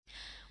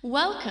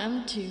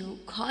Welcome to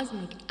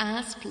Cosmic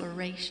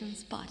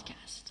Explorations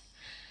Podcast,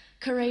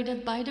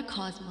 curated by the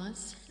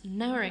Cosmos,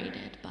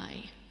 narrated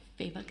by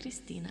Feva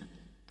Cristina.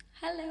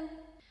 Hello.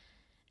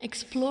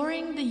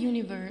 Exploring the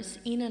universe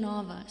in and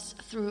of us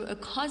through a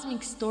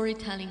cosmic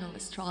storytelling of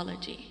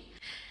astrology.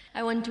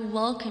 I want to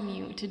welcome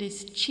you to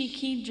this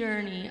cheeky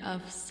journey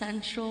of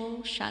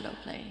sensual shadow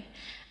play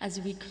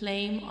as we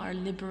claim our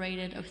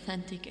liberated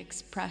authentic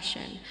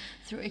expression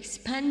through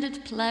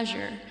expanded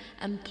pleasure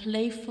and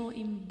playful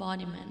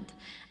embodiment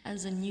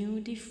as a new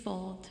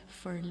default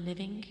for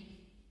living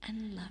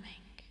and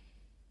loving.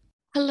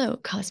 Hello,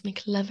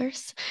 cosmic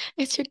lovers.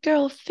 It's your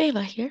girl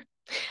Feva here,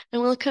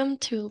 and welcome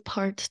to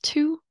part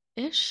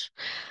 2-ish,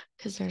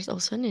 because there's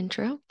also an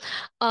intro,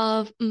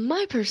 of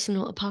my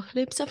personal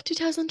Apocalypse of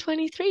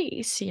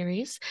 2023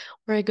 series,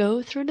 where I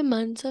go through the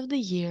months of the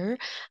year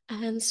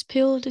and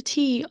spill the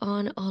tea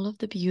on all of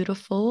the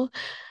beautiful,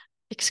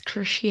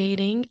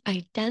 excruciating,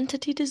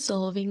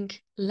 identity-dissolving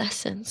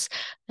lessons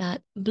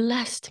that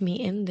blessed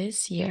me in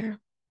this year.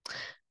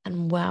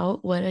 And wow,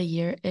 what a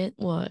year it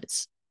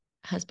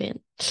has been.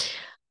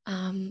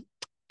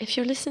 If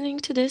you're listening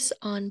to this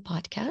on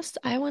podcast,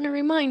 I want to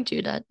remind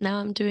you that now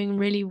I'm doing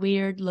really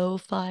weird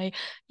lo-fi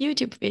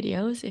YouTube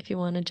videos if you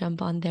want to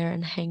jump on there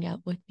and hang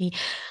out with me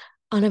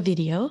on a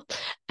video.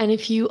 And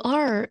if you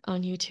are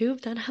on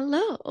YouTube, then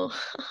hello.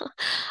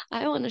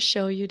 I want to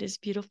show you this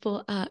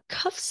beautiful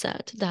cuff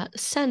set that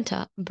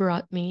Santa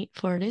brought me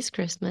for this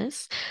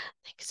Christmas.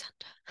 Thanks,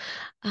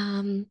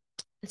 Santa.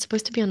 It's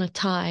supposed to be on a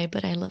tie,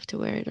 but I love to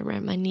wear it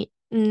around my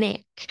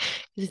neck.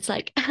 It's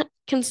like,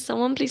 can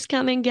someone please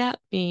come and get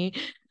me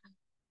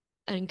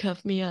and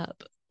cuff me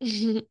up?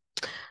 And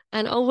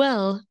oh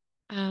well,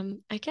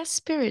 I guess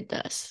spirit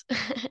does.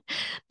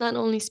 Not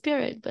only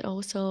spirit, but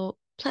also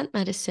plant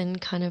medicine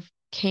kind of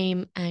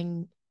came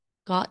and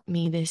got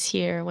me this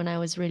year when I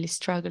was really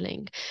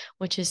struggling,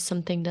 which is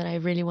something that I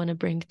really want to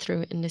bring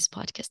through in this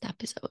podcast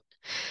episode.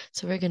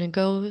 So we're gonna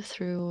go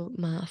through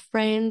my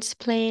friends'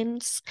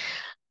 planes,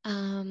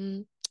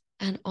 and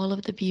all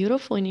of the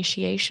beautiful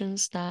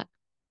initiations that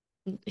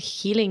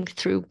healing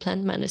through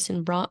plant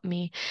medicine brought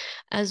me,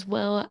 as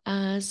well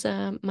as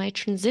my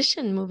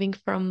transition moving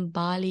from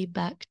Bali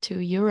back to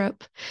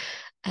Europe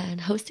and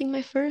hosting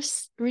my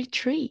first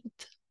retreat.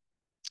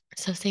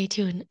 So stay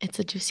tuned, it's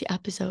a juicy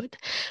episode.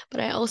 But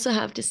I also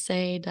have to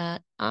say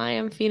that I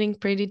am feeling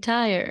pretty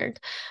tired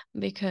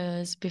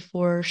because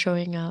before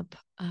showing up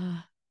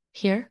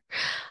here,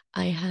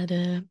 I had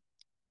a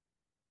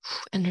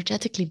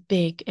energetically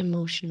big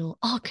emotional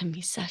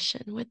alchemy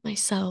session with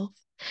myself.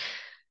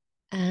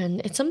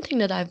 And it's something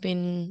that I've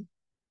been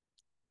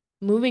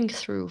moving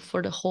through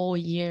for the whole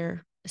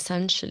year,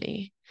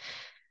 essentially.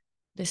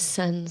 This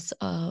sense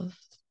of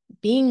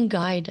being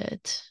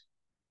guided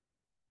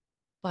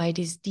by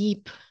this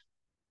deep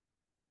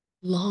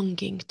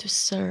longing to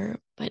serve,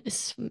 by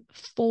this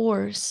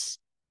force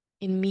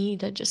in me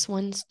that just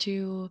wants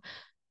to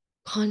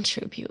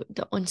contribute,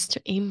 that wants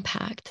to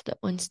impact, that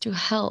wants to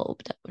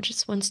help, that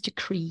just wants to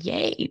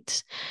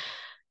create.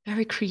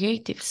 Very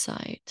creative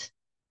side.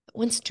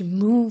 Wants to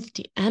move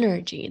the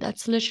energy.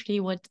 That's literally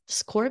what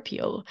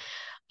Scorpio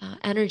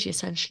energy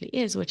essentially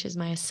is, which is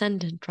my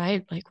ascendant,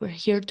 right? Like we're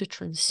here to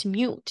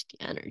transmute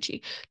the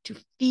energy, to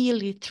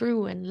feel it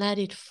through and let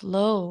it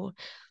flow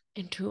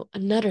into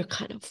another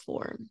kind of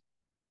form.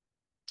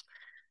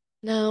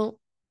 Now,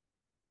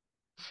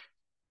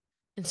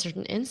 in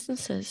certain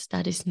instances,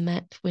 that is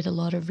met with a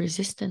lot of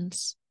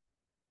resistance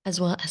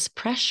as well as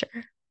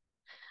pressure.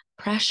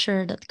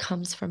 Pressure that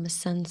comes from a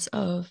sense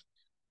of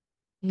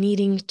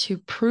needing to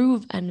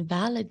prove and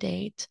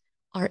validate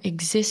our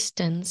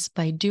existence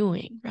by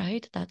doing,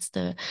 right? That's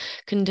the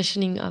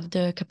conditioning of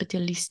the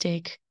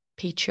capitalistic,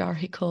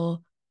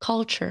 patriarchal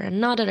culture.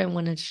 And not that I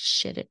want to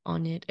shit it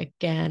on it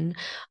again.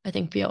 I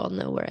think we all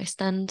know where I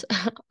stand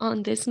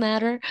on this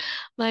matter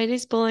by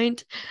this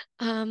point.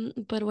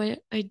 But what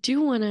I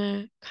do want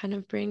to kind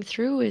of bring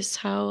through is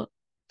how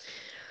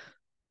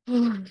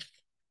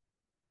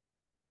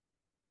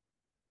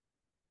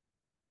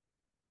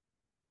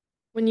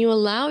when you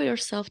allow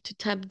yourself to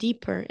tap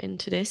deeper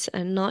into this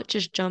and not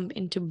just jump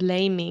into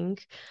blaming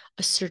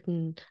a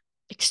certain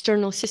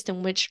external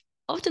system, which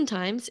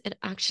oftentimes it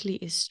actually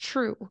is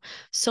true.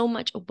 So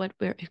much of what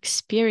we're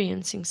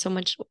experiencing, so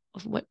much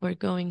of what we're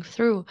going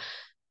through,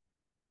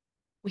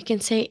 we can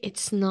say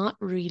it's not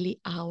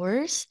really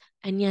ours,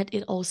 and yet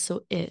it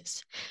also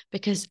is,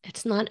 because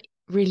it's not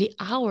really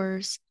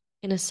ours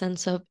in a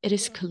sense of it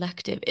is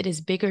collective, it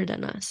is bigger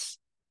than us.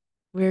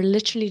 We're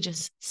literally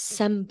just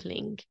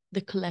sampling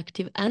the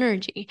collective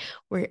energy.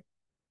 We're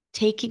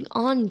taking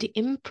on the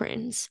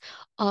imprints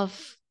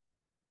of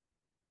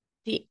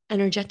the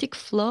energetic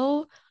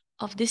flow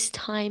of this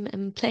time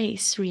and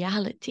place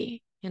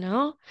reality, you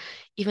know?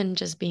 Even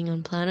just being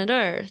on planet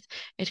Earth,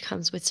 it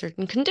comes with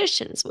certain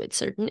conditions, with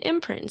certain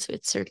imprints,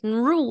 with certain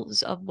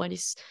rules of what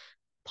is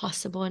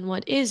possible and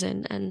what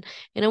isn't. And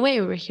in a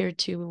way, we're here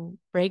to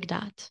break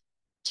that,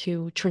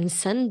 to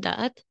transcend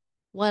that,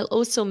 while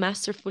also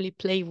masterfully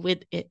play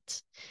with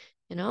it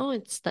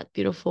It's that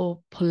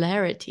beautiful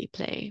polarity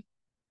play,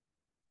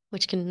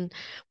 which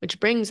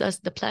brings us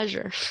the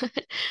pleasure.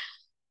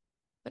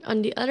 But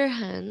on the other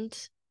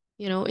hand,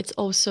 it's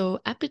also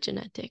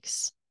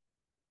epigenetics.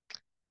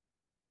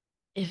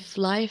 If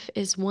life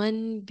is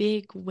one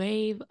big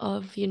wave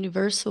of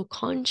universal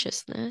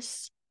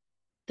consciousness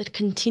that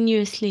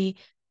continuously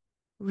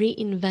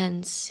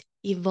reinvents,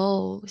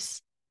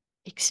 evolves,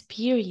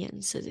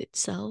 experiences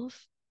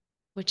itself,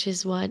 which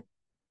is what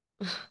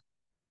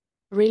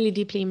really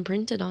deeply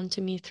imprinted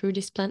onto me through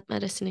these plant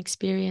medicine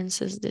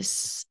experiences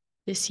this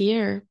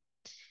year.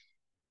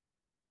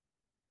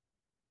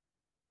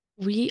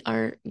 We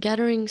are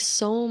gathering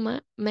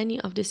so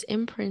many of these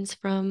imprints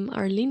from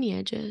our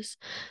lineages,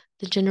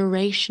 the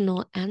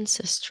generational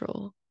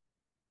ancestral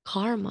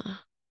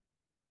karma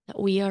that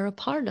we are a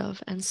part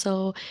of. And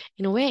so,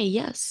 in a way,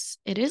 yes,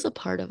 it is a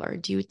part of our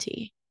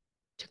duty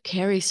to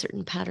carry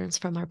certain patterns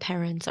from our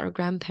parents, our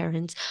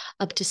grandparents,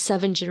 up to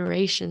 7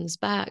 generations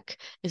back,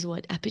 is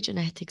what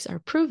epigenetics are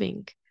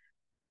proving.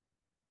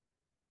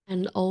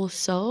 And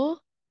also,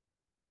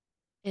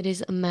 it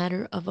is a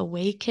matter of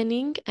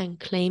awakening and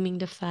claiming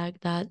the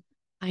fact that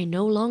I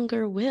no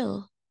longer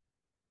will.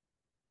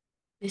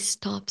 This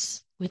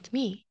stops with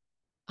me.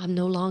 I'm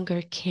no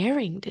longer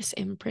carrying these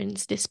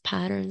imprints, these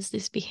patterns,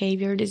 this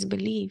behavior, these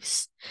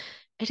beliefs.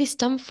 It is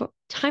time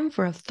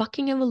for a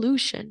fucking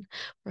evolution,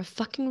 for a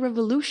fucking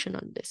revolution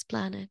on this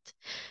planet.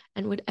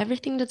 And with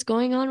everything that's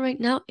going on right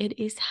now, it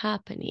is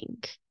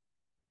happening.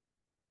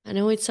 I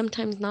know it's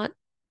sometimes not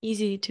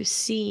easy to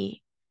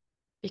see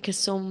because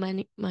so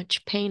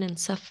much pain and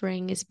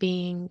suffering is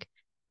being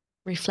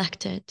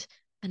reflected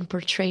and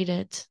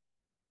portrayed,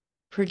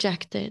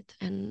 projected,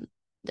 and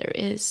there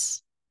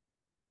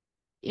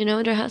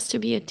has to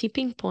be a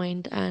tipping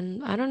point,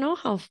 and I don't know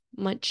how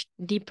much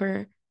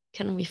deeper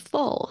can we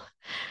fall.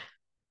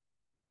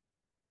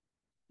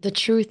 The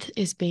truth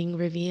is being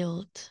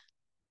revealed.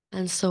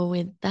 And so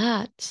with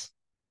that,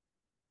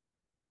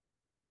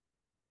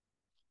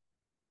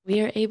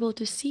 we are able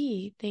to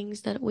see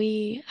things that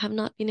we have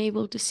not been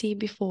able to see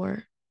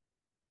before.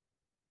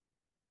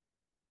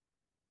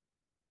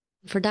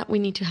 For that, we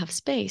need to have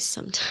space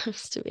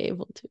sometimes to be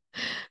able to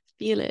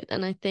feel it.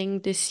 And I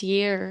think this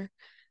year,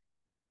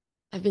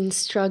 I've been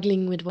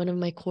struggling with one of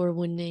my core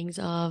woundings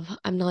of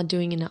I'm not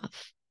doing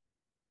enough,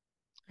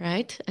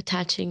 right?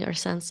 Attaching our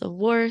sense of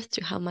worth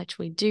to how much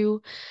we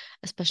do,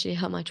 especially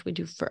how much we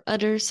do for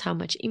others, how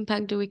much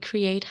impact do we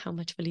create, how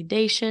much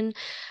validation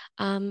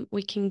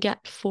we can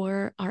get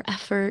for our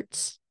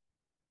efforts.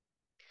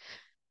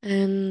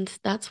 And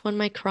that's what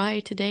my cry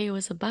today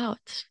was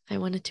about. I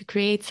wanted to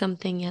create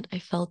something, yet I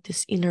felt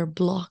this inner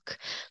block,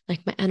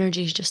 like my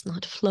energy is just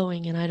not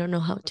flowing and I don't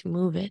know how to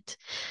move it.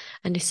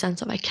 And this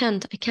sense of I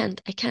can't.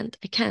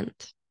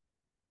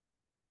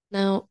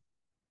 Now,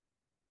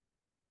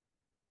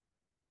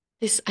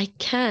 this I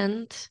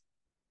can't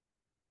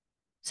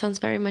sounds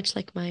very much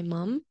like my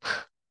mom.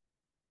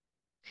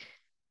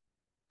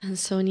 And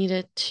so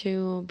needed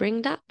to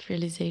bring that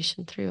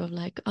realization through of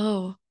like,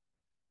 oh,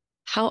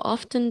 how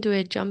often do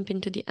I jump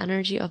into the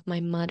energy of my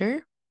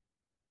mother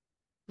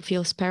who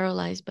feels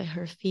paralyzed by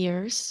her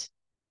fears?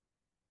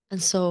 And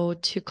so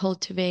to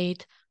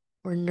cultivate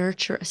or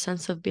nurture a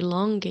sense of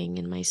belonging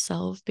in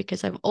myself,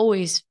 because I've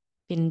always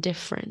been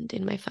different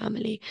in my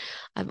family.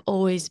 I've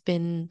always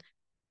been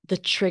the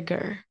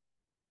trigger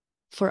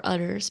for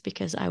others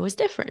because I was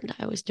different.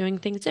 I was doing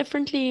things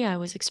differently. I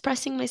was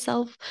expressing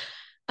myself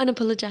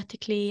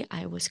unapologetically.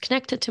 I was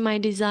connected to my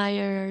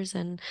desires.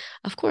 And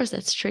of course,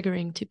 that's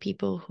triggering to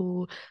people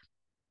who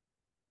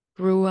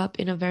grew up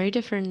in a very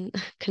different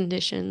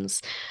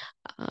conditions,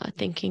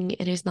 thinking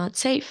it is not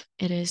safe,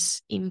 it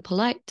is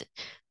impolite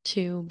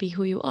to be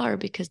who you are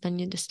because then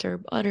you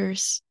disturb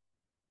others.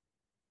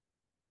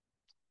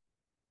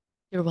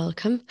 You're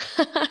welcome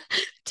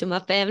to my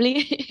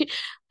family.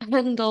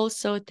 And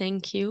also,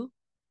 thank you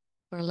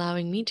for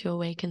allowing me to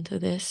awaken to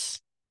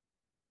this.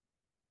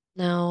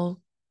 Now,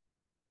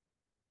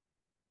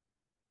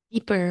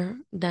 deeper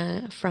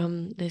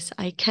from this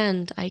I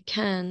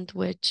can't,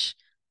 which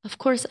of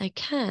course I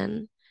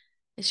can.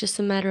 It's just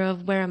a matter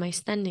of where am I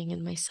standing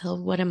in myself?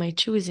 What am I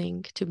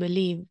choosing to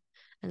believe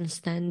and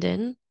stand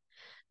in?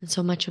 And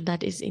so much of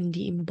that is in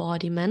the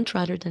embodiment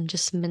rather than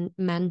just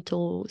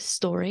mental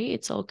story.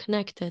 It's all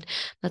connected.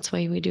 That's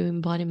why we do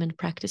embodiment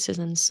practices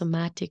and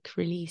somatic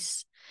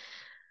release.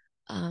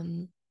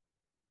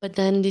 But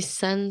then this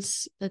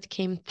sense that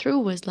came through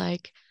was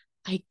like,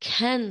 I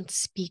can't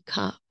speak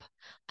up.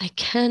 I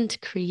can't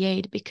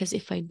create because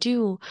if I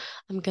do,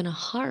 I'm going to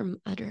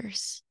harm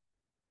others.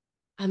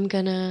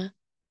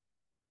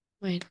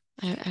 Wait,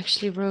 I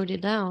actually wrote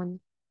it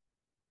down.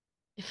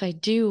 If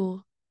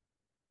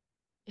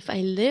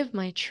I live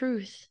my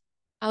truth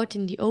out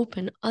in the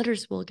open,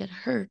 others will get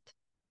hurt.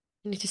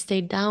 I need to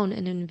stay down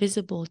and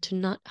invisible to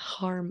not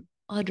harm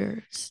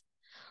others.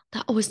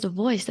 That was the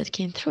voice that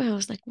came through. I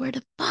was like, where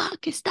the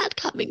fuck is that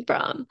coming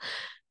from?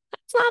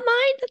 That's not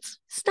mine. It's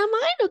not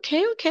mine.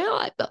 Okay.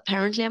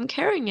 Apparently I'm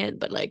carrying it,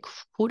 but like,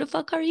 who the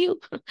fuck are you?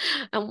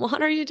 And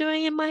what are you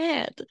doing in my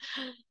head?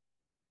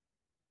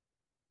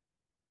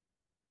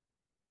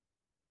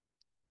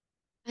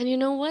 And you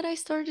know what I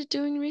started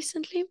doing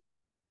recently?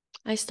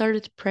 I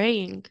started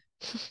praying.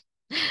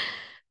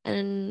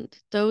 And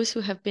those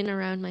who have been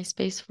around my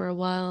space for a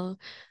while,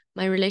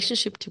 my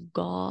relationship to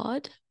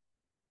God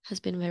has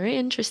been very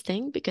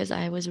interesting because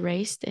I was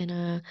raised in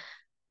a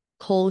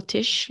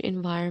cultish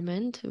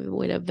environment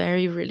with a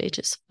very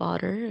religious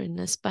father in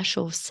a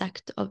special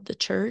sect of the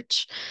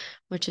church,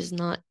 which is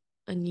not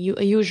a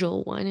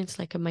usual one. It's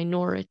like a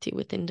minority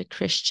within the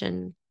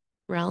Christian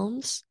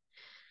realms.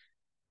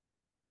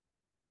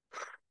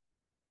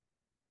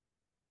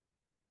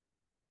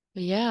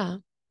 But yeah,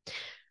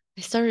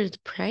 I started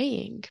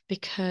praying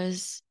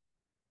because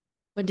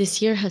what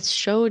this year has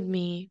showed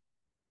me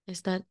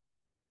is that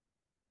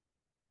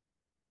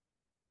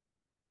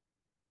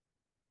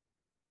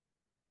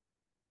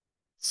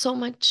so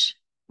much,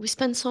 we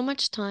spend so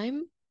much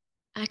time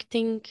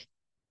acting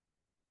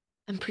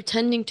and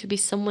pretending to be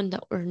someone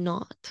that we're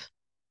not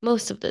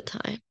most of the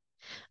time.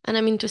 And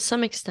I mean, to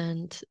some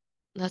extent,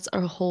 that's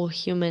our whole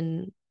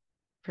human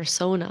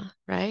persona,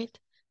 right?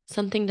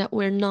 Something that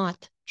we're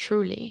not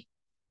truly,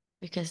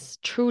 because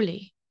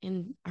truly,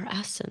 in our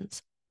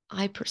essence,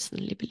 I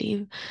personally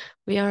believe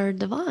we are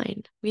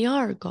divine, we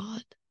are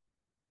God.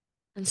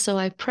 And so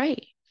I pray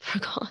for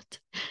God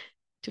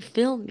to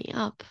fill me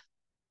up,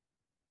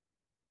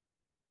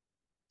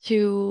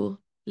 to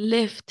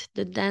lift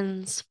the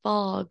dense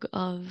fog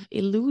of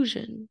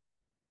illusion,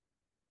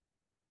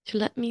 to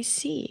let me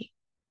see,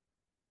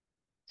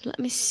 to let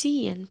me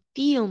see and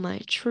feel my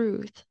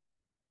truth,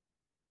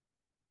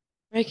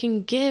 where I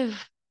can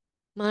give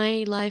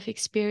my life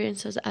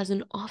experiences as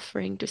an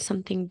offering to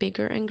something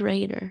bigger and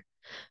greater.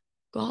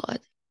 God.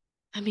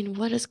 I mean,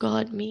 what does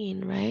God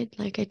mean, right?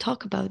 Like, I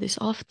talk about this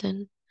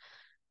often.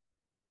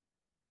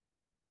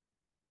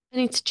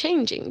 And it's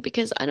changing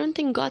because I don't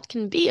think God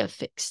can be a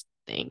fixed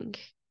thing.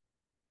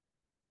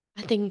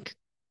 I think,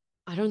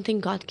 I don't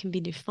think God can be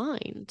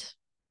defined.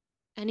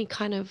 Any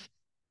kind of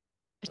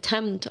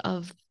attempt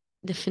of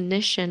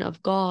definition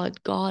of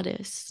God,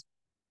 goddess,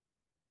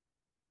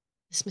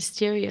 this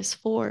mysterious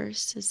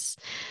force is,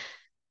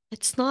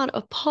 it's not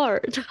a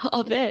part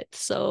of it.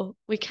 So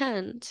we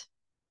can't.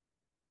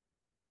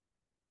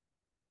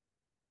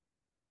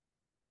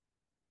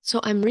 So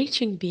I'm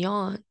reaching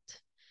beyond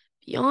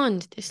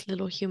these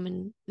little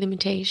human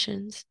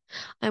limitations.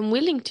 I'm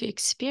willing to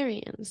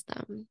experience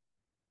them,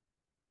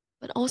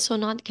 but also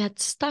not get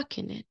stuck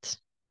in it.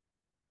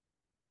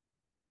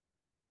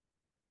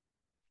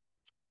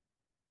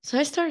 So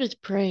I started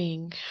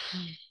praying.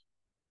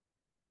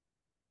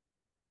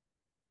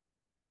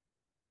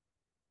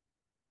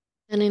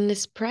 And in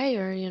this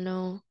prayer,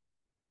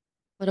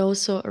 what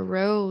also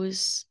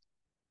arose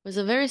was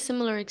a very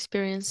similar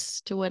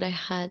experience to what I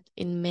had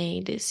in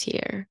May this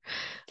year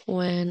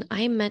when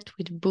I met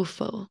with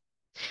Bufo.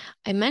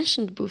 I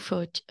mentioned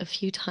Bufo a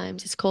few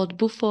times. It's called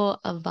Bufo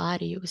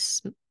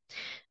avarius.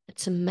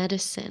 It's a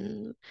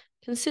medicine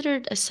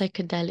considered a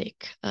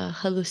psychedelic, a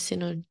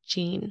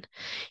hallucinogen.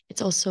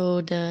 It's also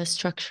the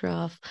structure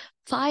of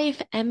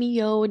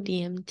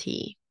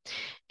 5-MeO-DMT.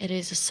 It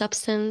is a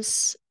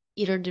substance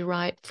either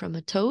derived from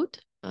a toad,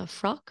 a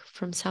frog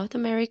from South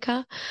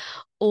America,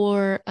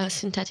 or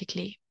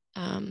synthetically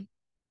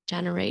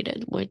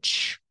generated,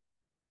 which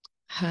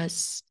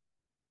has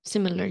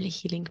similarly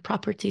healing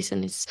properties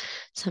and is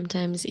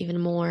sometimes even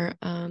more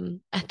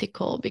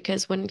ethical,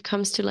 because when it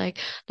comes to like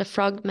the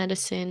frog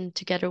medicine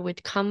together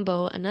with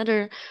kambo,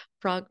 another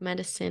frog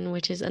medicine,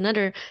 which is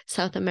another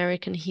South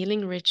American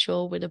healing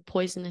ritual with a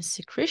poisonous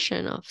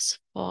secretion of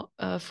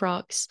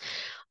frogs,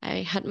 I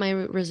had my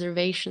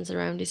reservations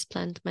around this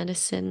plant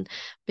medicine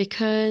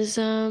because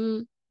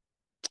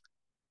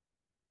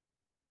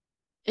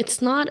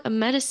it's not a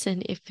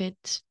medicine if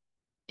it's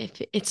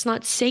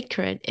not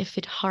sacred if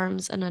it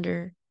harms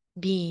another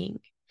being.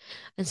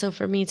 And so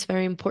for me, it's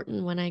very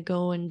important when I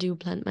go and do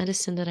plant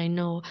medicine that I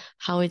know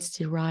how it's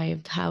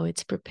derived, how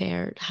it's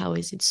prepared, how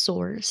is it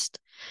sourced.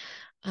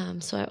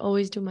 So I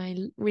always do my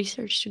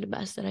research to the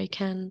best that I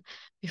can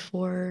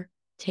before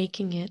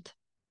taking it.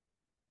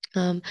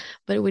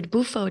 But with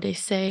Bufo, they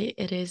say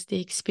it is the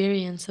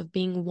experience of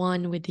being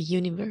one with the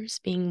universe,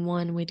 being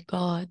one with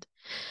God.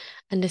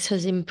 And this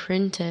has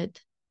imprinted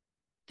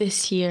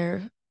this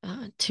year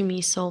to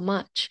me so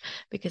much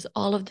because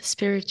all of the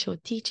spiritual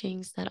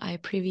teachings that I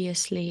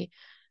previously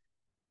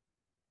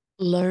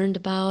learned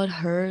about,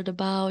 heard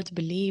about,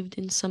 believed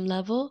in some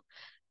level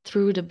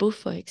through the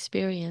Bufo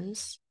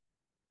experience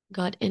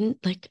got in,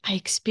 like, I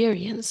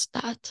experienced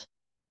that.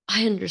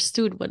 I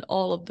understood what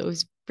all of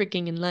those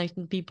freaking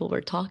enlightened people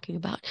were talking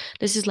about.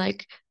 This is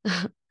like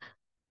a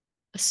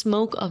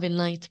smoke of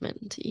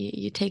enlightenment.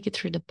 You take it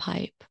through the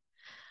pipe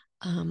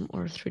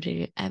or through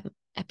the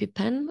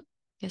EpiPen,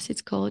 I guess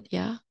it's called,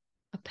 yeah,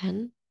 a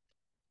pen.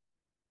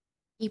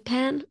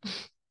 EPen,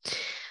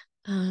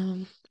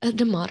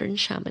 the modern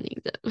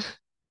shamanism.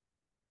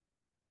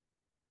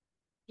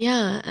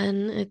 Yeah,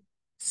 and it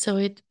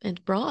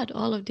brought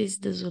all of this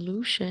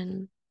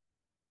dissolution.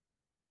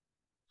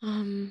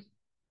 Um,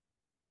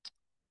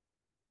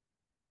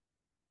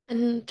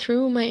 and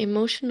through my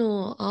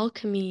emotional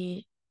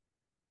alchemy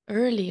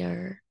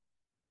earlier,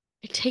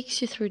 it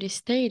takes you through the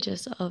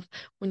stages of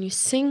when you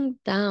sink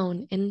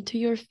down into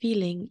your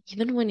feeling,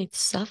 even when it's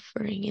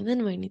suffering,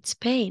 even when it's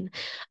pain,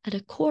 at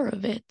the core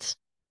of it,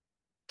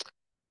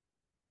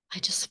 I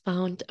just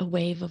found a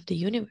wave of the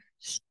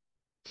universe.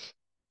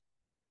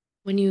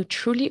 When you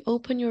truly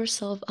open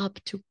yourself up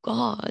to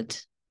God,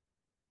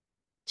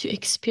 to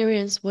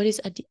experience what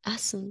is at the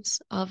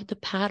essence of the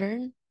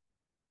pattern,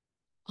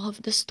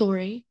 of the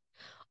story,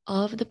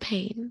 of the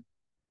pain,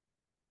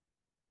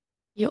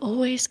 you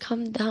always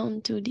come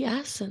down to the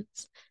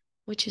essence,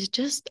 which is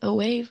just a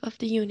wave of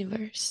the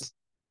universe.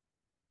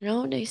 You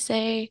know, they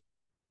say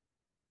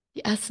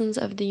the essence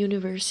of the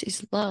universe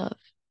is love.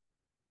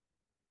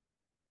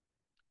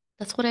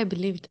 That's what I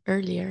believed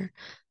earlier.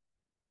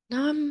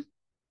 Now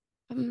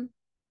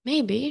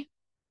maybe,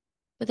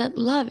 but that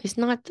love is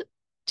not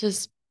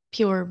just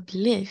pure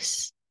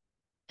bliss.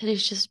 It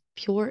is just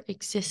pure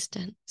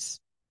existence.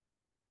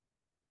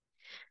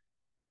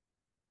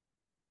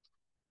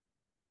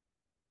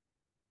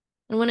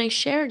 And when I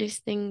share these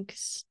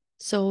things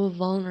so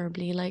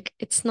vulnerably, like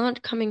it's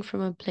not coming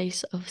from a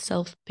place of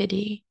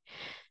self-pity.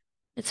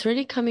 It's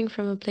really coming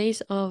from a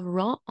place of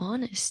raw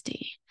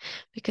honesty,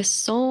 because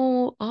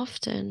so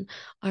often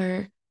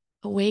our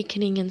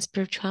awakening and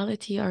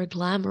spirituality are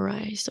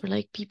glamorized, or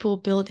like people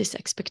build this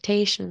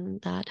expectation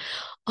that,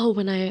 oh,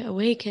 when I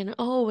awaken,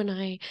 oh, when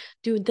I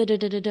do da da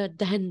da da da,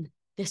 then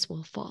this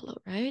will follow,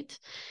 right?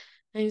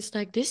 And it's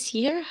like this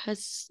year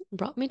has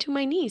brought me to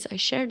my knees. I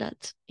shared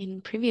that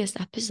in previous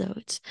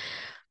episodes,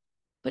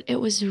 but it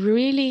was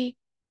really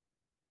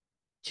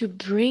to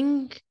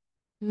bring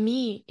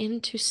me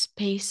into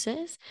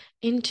spaces,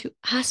 into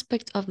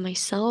aspects of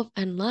myself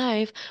and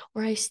life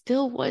where I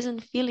still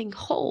wasn't feeling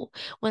whole,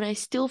 when I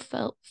still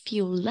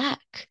feel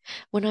lack,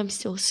 when I'm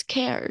still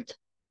scared,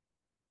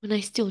 when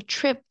I still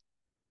trip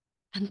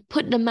and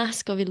put the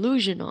mask of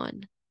illusion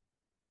on,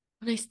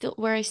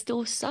 where I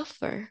still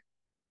suffer.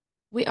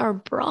 We are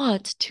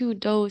brought to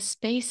those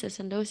spaces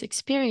and those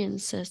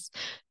experiences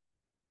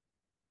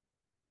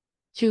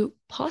to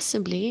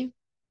possibly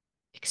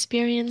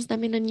experience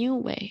them in a new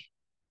way.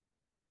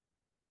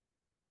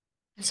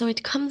 And so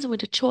it comes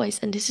with a choice.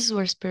 And this is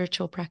where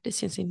spiritual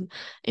practice is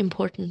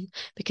important,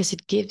 because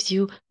it gives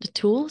you the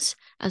tools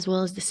as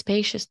well as the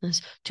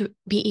spaciousness to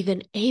be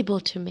even able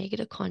to make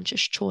it a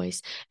conscious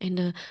choice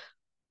in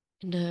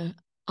the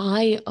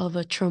eye of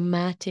a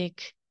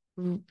traumatic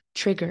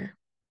trigger,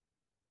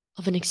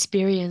 of an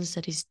experience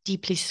that is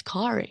deeply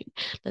scarring,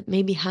 that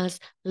maybe has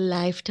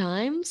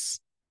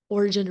lifetimes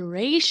or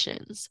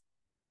generations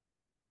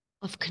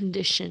of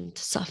conditioned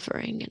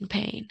suffering and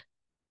pain.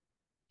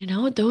 You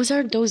know, those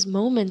are those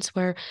moments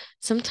where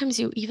sometimes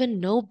you even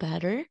know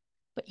better,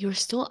 but you're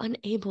still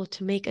unable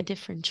to make a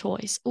different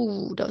choice.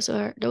 Ooh, those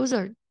are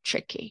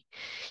tricky.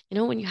 You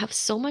know, when you have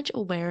so much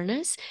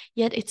awareness,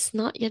 yet it's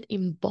not yet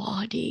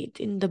embodied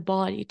in the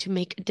body to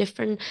make a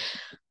different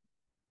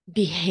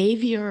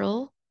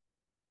behavioral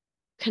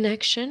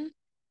connection,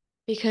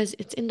 because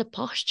it's in the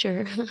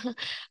posture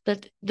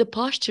that the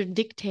posture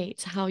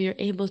dictates how you're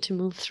able to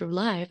move through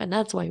life. And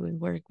that's why we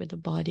work with the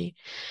body.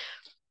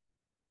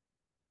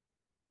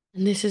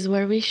 And this is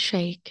where we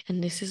shake,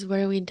 and this is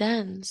where we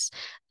dance,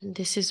 and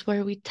this is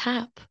where we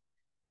tap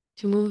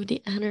to move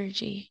the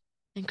energy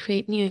and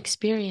create new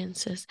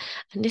experiences.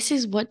 And this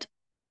is what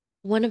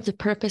one of the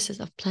purposes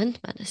of plant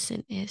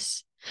medicine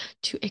is: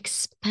 to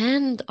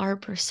expand our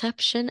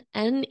perception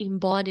and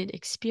embodied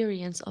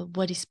experience of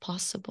what is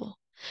possible,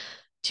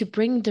 to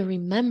bring the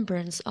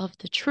remembrance of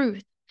the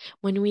truth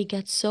when we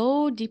get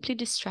so deeply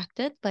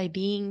distracted by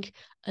being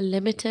a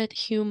limited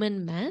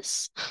human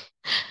mess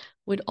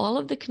with all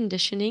of the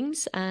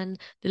conditionings and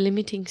the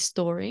limiting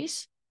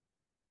stories.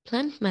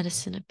 Plant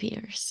medicine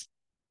appears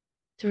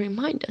to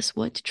remind us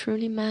what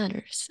truly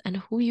matters and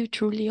who you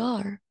truly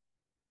are.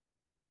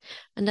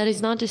 And that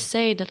is not to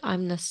say that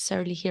I'm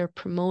necessarily here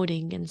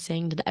promoting and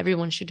saying that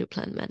everyone should do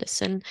plant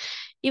medicine,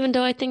 even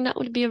though I think that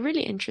would be a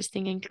really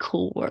interesting and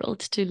cool world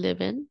to live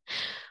in.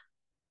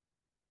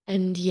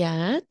 And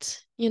yet,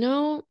 you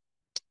know,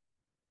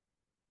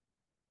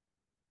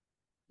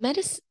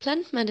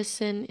 plant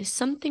medicine is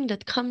something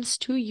that comes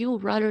to you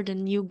rather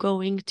than you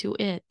going to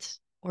it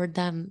or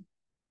them.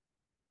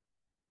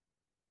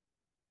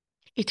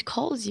 It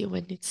calls you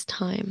when it's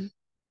time.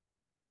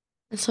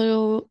 And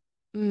so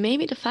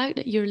maybe the fact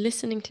that you're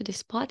listening to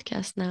this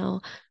podcast now,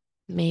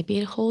 maybe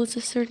it holds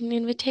a certain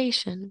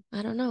invitation.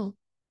 I don't know.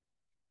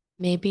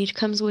 Maybe it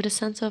comes with a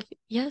sense of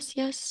yes,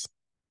 yes,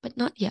 but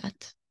not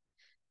yet.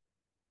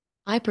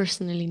 I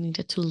personally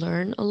needed to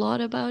learn a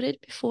lot about it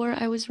before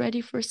I was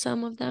ready for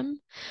some of them.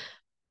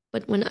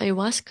 But when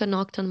ayahuasca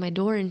knocked on my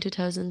door in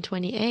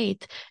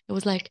 2028, it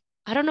was like,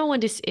 I don't know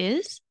what this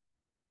is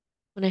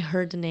when I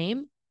heard the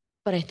name,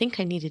 but I think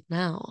I need it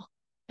now.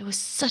 It was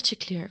such a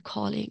clear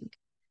calling.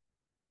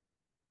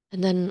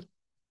 And then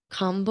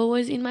Kambo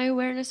was in my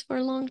awareness for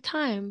a long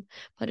time,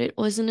 but it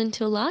wasn't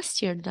until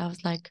last year that I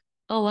was like,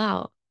 oh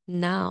wow,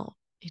 now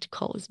it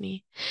calls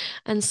me.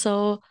 And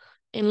so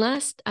in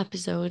last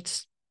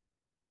episodes,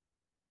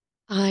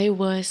 I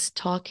was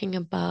talking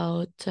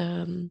about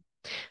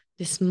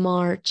this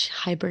March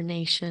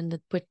hibernation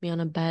that put me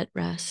on a bed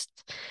rest,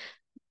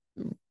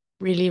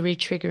 really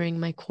re-triggering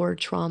my core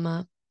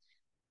trauma.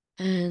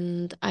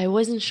 And I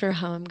wasn't sure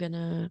how I'm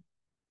gonna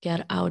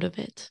get out of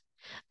it.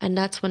 And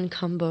that's when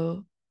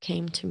Kambo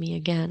came to me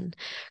again.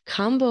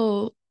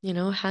 Kambo,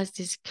 has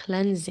these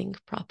cleansing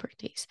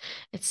properties.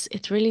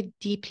 It really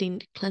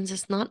deeply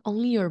cleanses not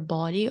only your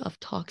body of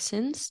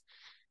toxins,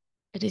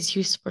 it is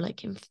used for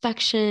like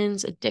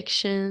infections,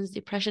 addictions,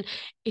 depression.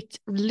 It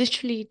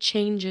literally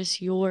changes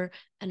your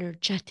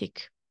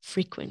energetic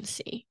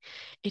frequency.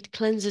 It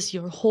cleanses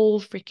your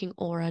whole freaking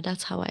aura.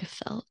 That's how I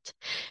felt.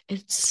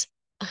 It's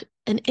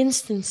an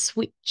instant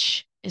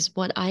switch, is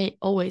what I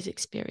always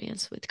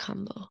experience with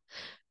Kambo.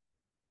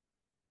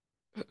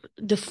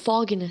 The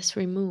fogginess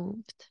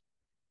removed.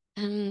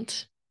 And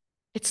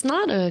it's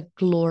not a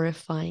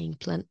glorifying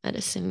plant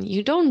medicine.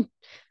 You don't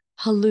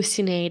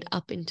hallucinate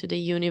up into the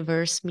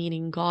universe,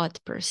 meeting God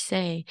per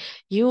se.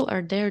 You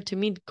are there to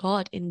meet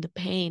God in the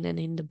pain and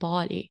in the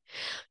body.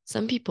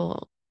 Some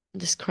people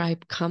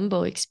describe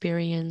Kambo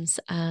experience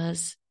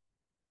as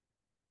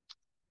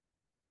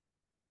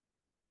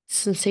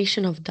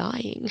sensation of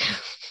dying.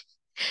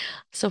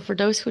 So for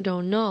those who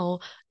don't know,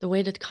 the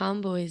way that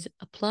Kambo is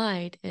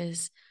applied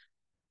is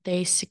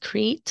they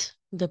secrete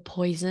the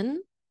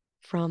poison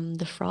from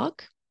the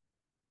frog.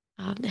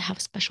 They have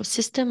a special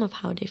system of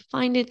how they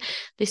find it.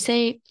 They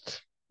say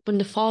when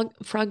the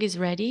frog is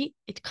ready,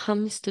 it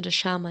comes to the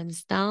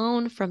shamans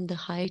down from the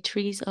high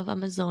trees of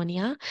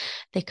Amazonia.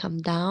 They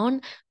come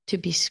down to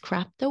be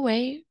scrapped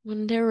away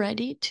when they're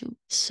ready to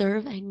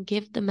serve and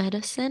give the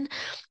medicine.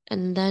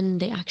 And then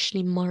they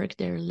actually mark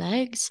their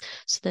legs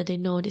so that they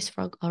know this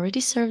frog already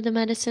served the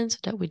medicine so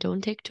that we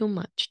don't take too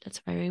much.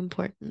 That's very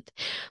important.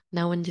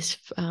 Now, when this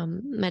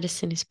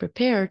medicine is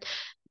prepared,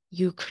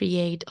 you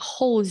create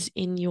holes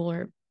in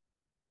your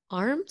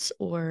arms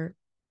or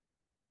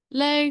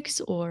legs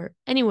or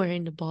anywhere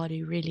in the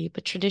body, really.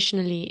 But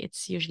traditionally,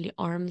 it's usually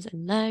arms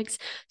and legs,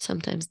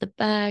 sometimes the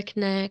back,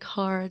 neck,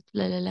 heart,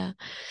 la la la.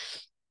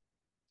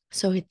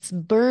 So it's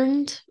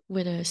burned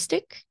with a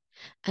stick,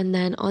 and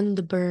then on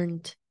the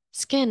burned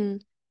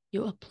skin,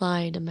 you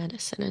apply the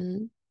medicine,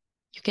 and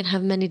you can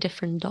have many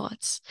different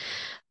dots.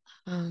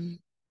 Um,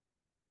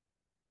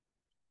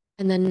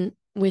 and then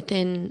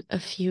within a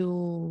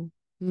few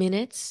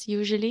minutes,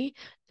 usually,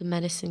 the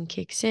medicine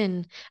kicks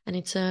in, and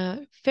it's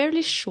a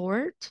fairly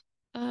short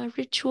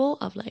ritual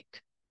of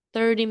like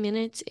 30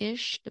 minutes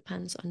ish,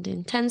 depends on the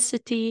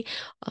intensity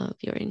of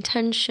your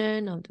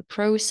intention, of the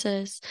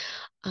process.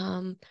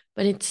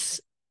 But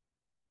it's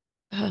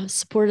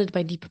supported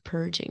by deep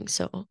purging.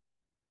 So,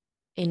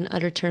 in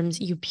other terms,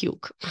 you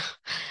puke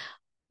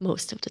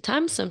most of the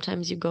time.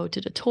 Sometimes you go to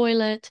the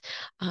toilet,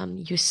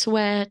 you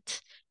sweat,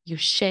 you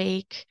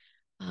shake,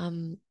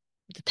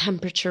 the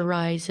temperature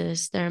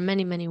rises. There are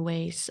many, many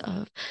ways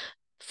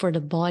for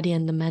the body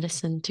and the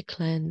medicine to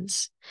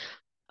cleanse.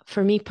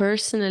 For me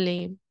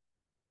personally,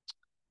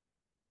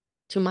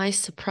 to my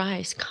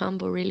surprise,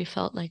 Kambo really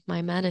felt like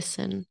my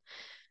medicine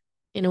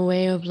in a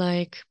way of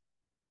like,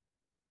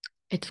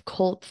 it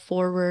called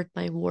forward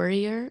my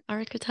warrior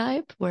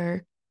archetype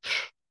where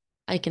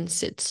I can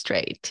sit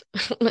straight.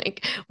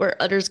 Like where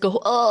others go,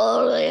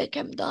 oh, like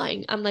I'm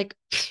dying. I'm like,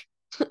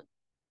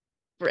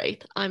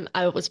 great.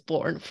 I was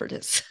born for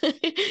this.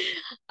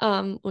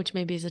 Which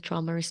maybe is a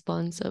trauma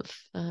response of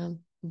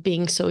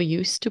being so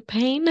used to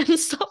pain and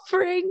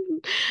suffering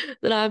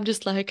that I'm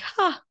just like,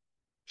 ha,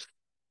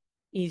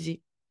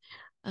 easy.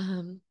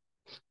 Um,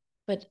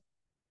 but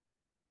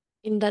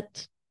in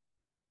that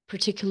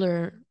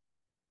particular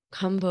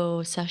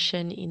Kambo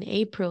session in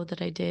April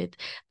that I did,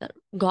 that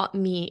got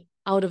me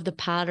out of the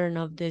pattern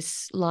of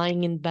this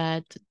lying in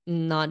bed,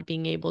 not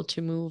being able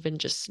to move, and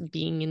just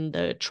being in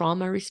the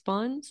trauma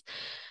response.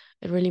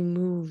 It really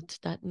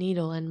moved that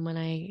needle. And when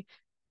I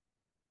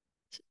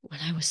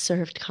was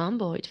served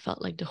Kambo, it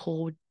felt like the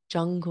whole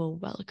jungle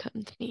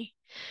welcomed me.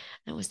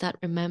 And it was that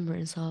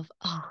remembrance of,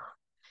 oh,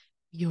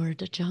 you're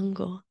the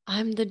jungle.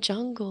 I'm the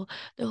jungle.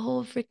 The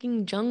whole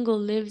freaking jungle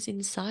lives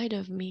inside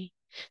of me.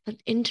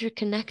 That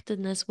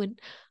interconnectedness with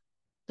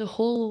the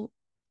whole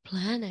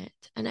planet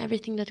and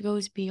everything that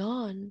goes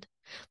beyond.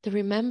 The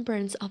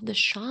remembrance of the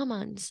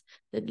shamans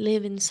that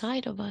live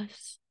inside of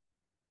us.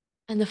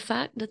 And the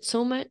fact that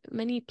so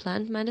many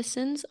plant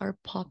medicines are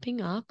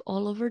popping up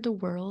all over the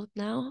world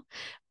now,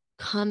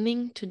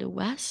 coming to the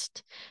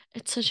West,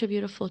 it's such a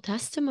beautiful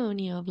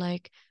testimony of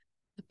like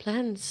the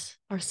plants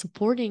are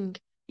supporting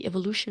the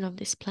evolution of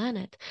this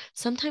planet.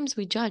 Sometimes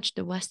we judge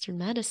the Western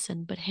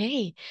medicine, but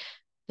hey,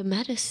 the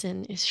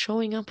medicine is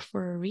showing up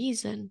for a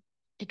reason.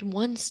 It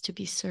wants to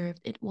be served,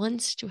 it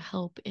wants to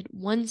help, it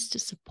wants to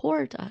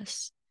support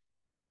us.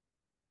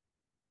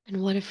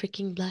 And what a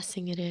freaking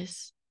blessing it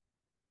is.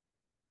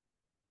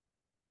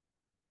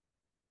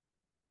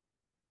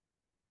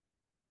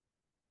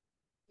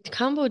 With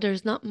Kambo,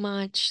 there's not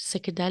much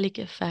psychedelic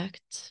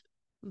effect,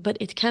 but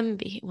it can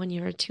be when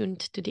you're attuned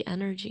to the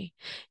energy.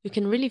 You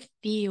can really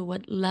feel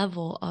what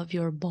level of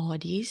your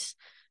bodies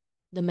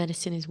the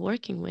medicine is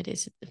working with.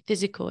 Is it the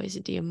physical? Is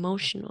it the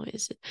emotional?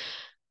 Is it,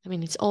 I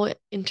mean, it's all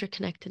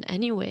interconnected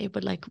anyway,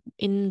 but like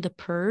in the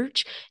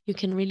purge, you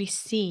can really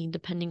see,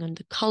 depending on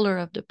the color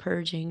of the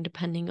purging,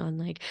 depending on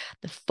like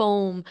the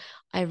foam.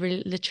 I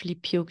really literally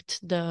puked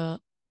the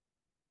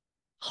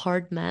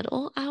hard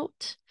metal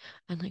out,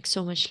 and like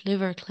so much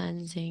liver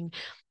cleansing.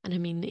 And I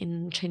mean,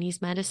 in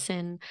Chinese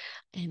medicine,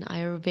 in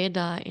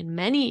Ayurveda, in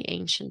many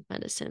ancient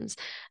medicines,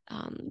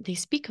 they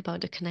speak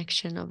about the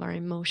connection of our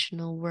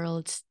emotional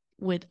worlds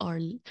with our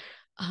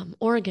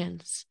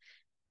organs.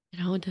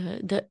 You know,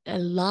 the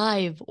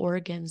alive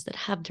organs that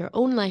have their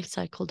own life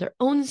cycle, their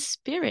own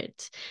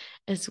spirit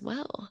as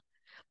well.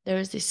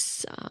 There's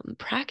this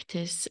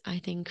practice, I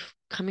think,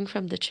 coming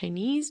from the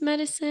Chinese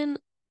medicine.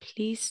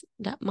 Please,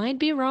 that might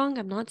be wrong.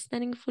 I'm not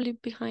standing fully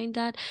behind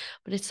that,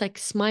 but it's like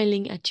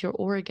smiling at your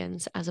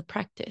organs as a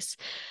practice,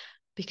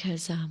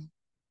 because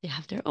they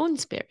have their own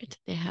spirit,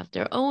 they have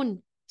their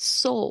own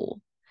soul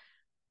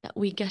that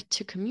we get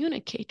to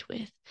communicate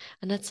with.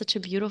 And that's such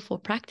a beautiful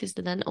practice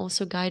that then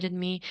also guided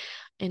me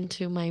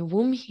into my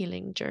womb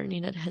healing journey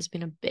that has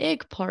been a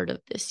big part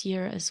of this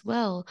year as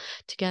well,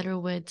 together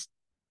with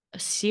a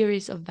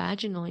series of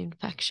vaginal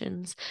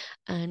infections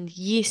and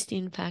yeast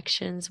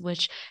infections,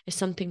 which is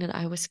something that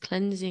I was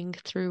cleansing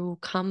through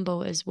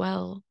Kambo as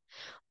well.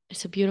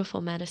 It's a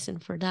beautiful medicine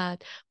for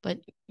that. But,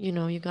 you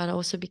know, you got to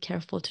also be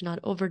careful to not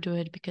overdo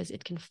it, because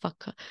it can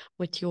fuck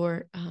with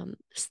your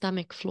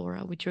stomach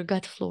flora, with your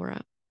gut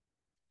flora.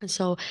 And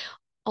so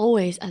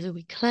always as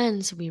we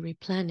cleanse, we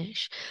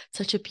replenish.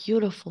 Such a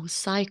beautiful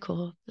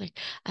cycle. Like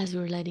as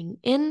we're letting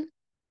in,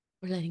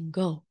 we're letting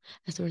go.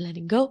 As we're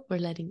letting go, we're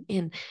letting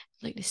in.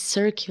 Like this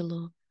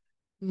circular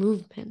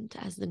movement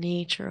as the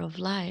nature of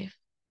life.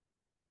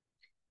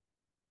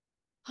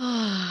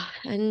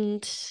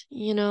 And,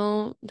 you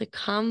know, the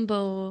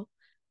Kambo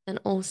then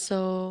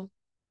also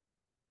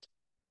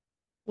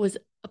was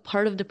a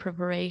part of the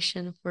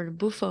preparation for the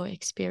Bufo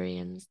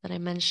experience that I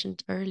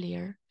mentioned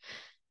earlier.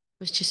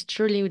 It was just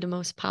truly the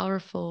most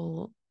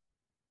powerful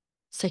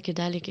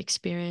psychedelic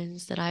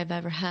experience that I've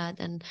ever had.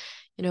 And,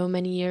 you know,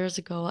 many years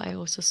ago, I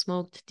also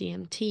smoked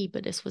DMT,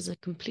 but this was a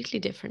completely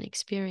different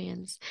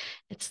experience.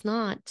 It's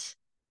not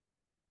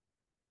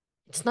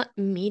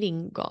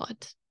meeting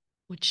God,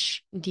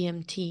 which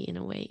DMT in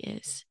a way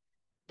is.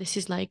 This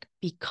is like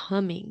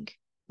becoming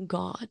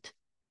God,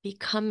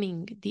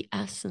 becoming the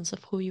essence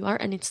of who you are.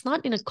 And it's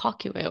not in a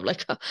cocky way of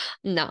like,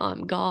 now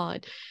I'm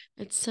God.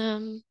 It's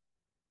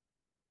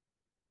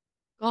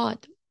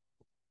God,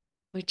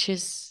 which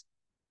is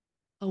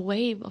a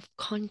wave of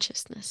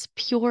consciousness,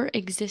 pure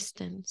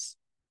existence.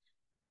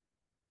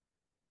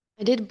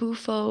 I did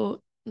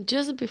Bufo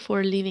just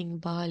before leaving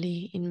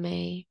Bali in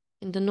May,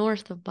 in the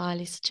north of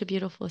Bali, such a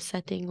beautiful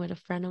setting with a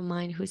friend of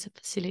mine who's a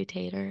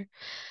facilitator.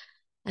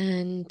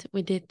 And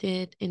we did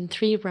it in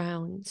 3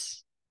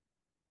 rounds.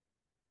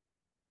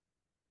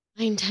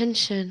 My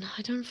intention,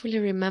 I don't fully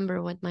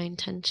remember what my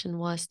intention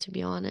was, to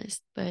be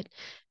honest, but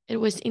it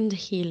was in the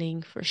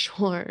healing for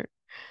sure.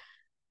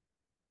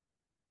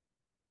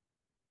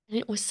 And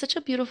it was such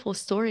a beautiful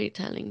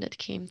storytelling that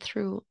came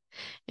through.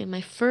 In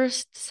my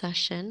first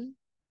session,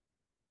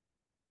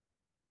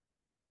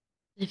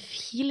 the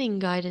healing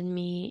guided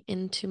me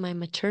into my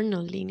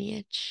maternal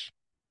lineage,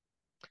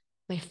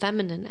 my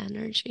feminine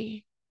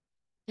energy.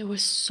 There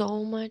was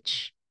so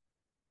much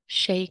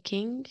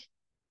shaking,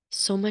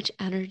 so much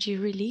energy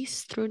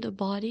release through the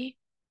body.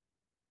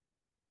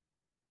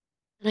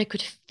 And I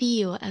could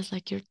feel as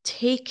like you're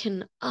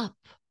taken up,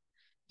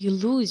 you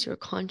lose your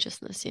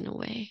consciousness in a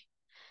way,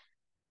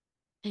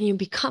 and you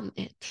become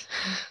it.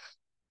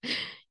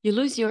 You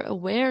lose your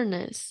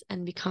awareness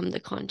and become the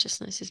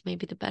consciousness, is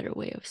maybe the better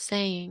way of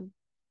saying.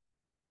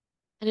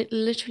 And it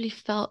literally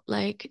felt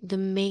like the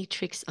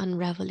matrix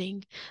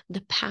unraveling,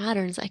 the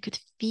patterns I could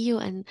feel,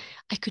 and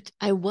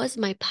I was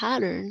my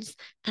patterns,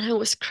 and I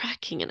was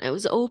cracking and I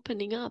was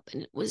opening up,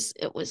 and it was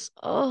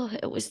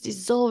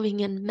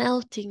dissolving and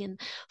melting and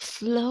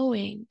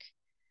flowing.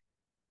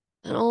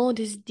 And all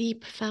this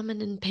deep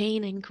feminine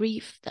pain and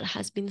grief that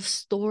has been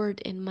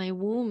stored in my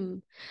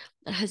womb,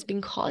 that has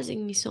been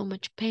causing me so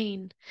much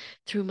pain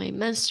through my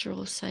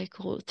menstrual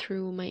cycle,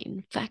 through my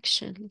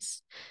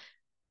infections.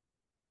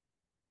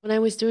 When I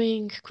was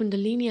doing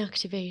Kundalini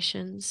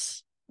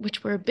activations,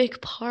 which were a big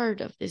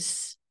part of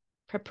this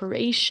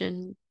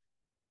preparation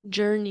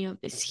journey, of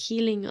this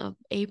healing of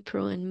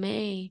April and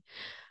May,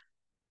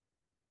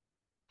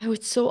 I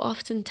would so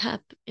often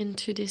tap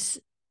into this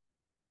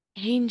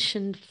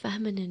ancient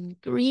feminine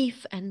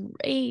grief and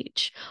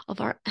rage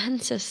of our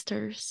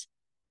ancestors,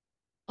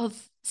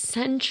 of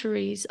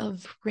centuries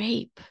of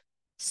rape,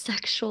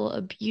 sexual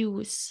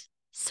abuse,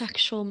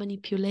 sexual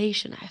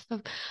manipulation.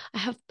 I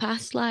have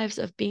past lives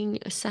of being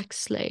a sex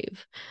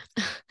slave.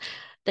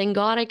 Thank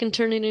God I can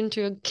turn it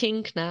into a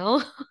kink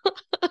now.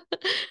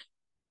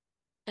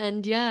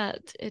 And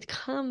yet it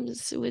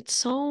comes with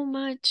so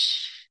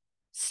much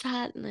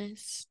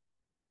sadness.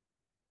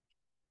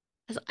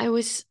 As I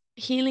was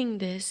healing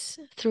this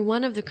through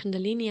one of the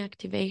Kundalini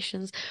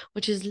activations,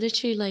 which is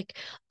literally like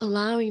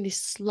allowing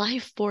this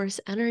life force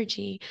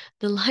energy,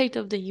 the light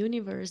of the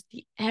universe,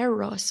 the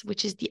Eros,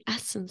 which is the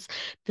essence,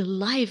 the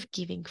life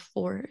giving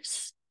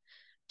force,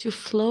 to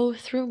flow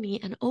through me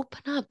and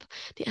open up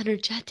the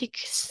energetic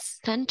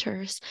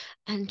centers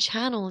and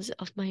channels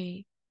of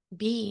my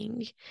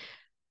being.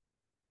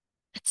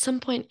 At some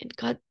point, it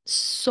got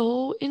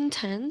so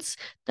intense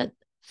that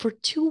for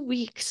 2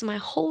 weeks, my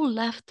whole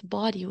left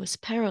body was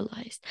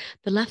paralyzed.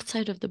 The left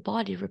side of the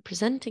body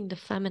representing the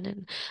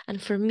feminine.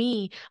 And for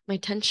me, my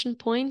tension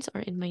points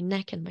are in my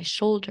neck and my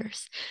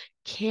shoulders,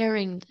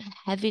 carrying the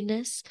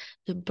heaviness,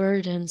 the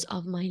burdens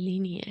of my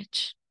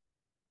lineage.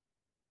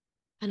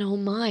 And oh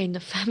my, the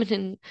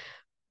feminine,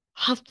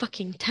 how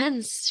fucking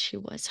tense she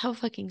was, how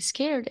fucking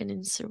scared and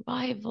in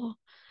survival.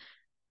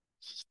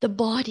 The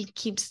Body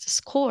Keeps the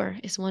Score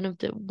is one of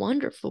the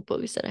wonderful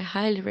books that I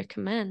highly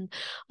recommend,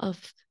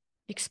 of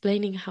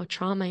explaining how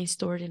trauma is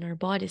stored in our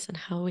bodies and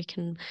how we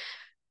can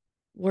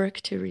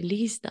work to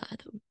release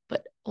that,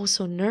 but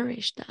also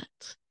nourish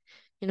that.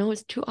 You know,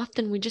 it's too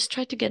often we just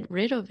try to get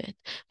rid of it.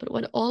 But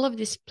what all of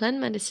these plant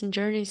medicine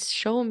journeys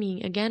show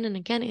me again and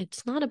again,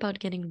 it's not about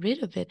getting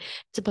rid of it.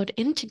 It's about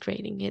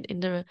integrating it in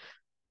the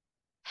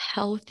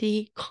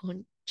healthy,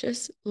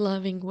 conscious,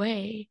 loving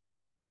way.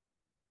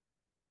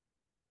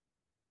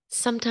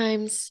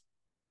 Sometimes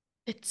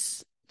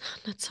it's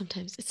not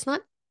sometimes, it's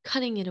not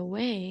cutting it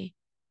away,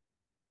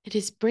 it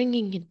is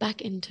bringing it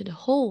back into the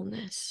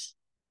wholeness.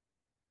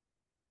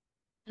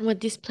 And what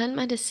these plant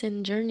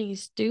medicine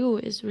journeys do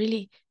is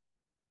really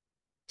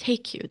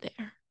take you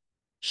there,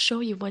 show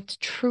you what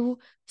true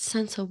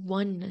sense of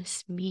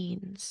oneness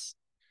means.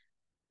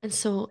 And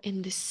so,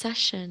 in this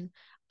session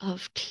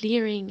of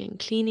clearing and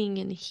cleaning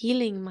and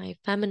healing my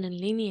feminine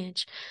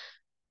lineage,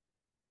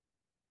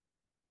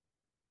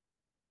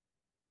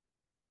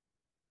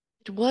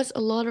 it was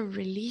a lot of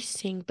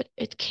releasing, but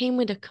it came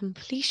with a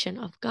completion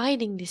of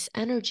guiding this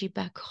energy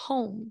back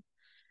home,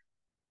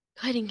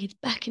 guiding it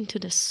back into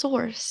the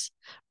source,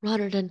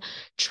 rather than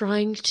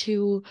trying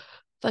to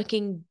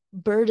fucking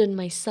burden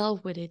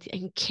myself with it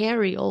and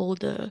carry all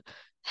the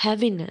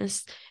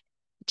heaviness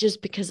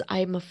just because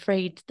I'm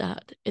afraid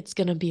that it's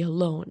going to be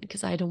alone,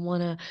 because I don't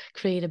want to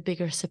create a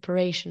bigger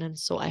separation. And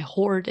so I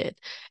hoard it.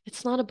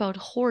 It's not about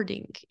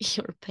hoarding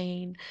your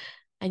pain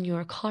and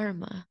your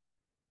karma,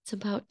 it's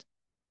about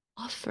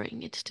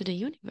offering it to the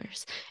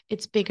universe.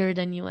 It's bigger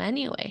than you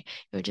anyway.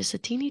 You're just a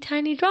teeny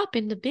tiny drop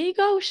in the big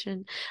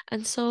ocean.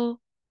 And so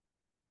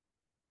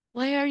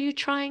why are you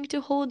trying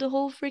to hold the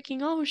whole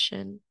freaking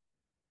ocean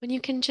when you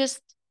can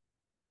just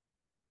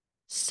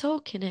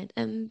soak in it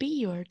and be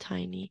your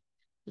tiny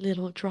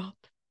little drop?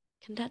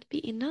 Can that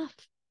be enough?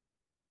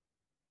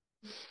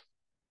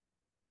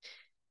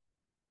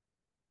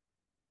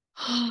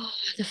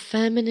 The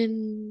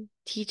feminine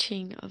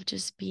teaching of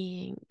just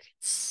being,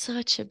 it's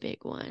such a big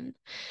one.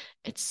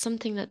 It's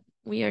something that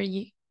we are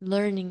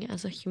learning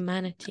as a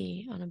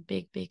humanity on a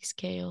big, big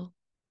scale.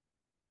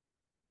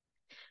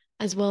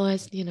 As well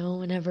as, you know,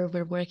 whenever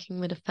we're working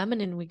with the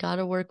feminine, we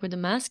gotta work with the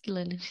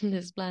masculine in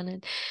this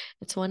planet.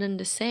 It's one and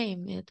the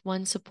same.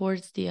 One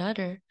supports the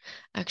other.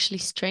 Actually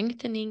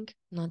strengthening,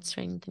 not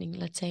strengthening,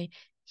 let's say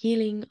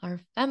healing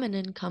our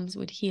feminine comes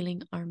with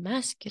healing our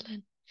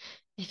masculine.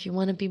 If you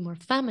want to be more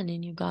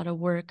feminine, you gotta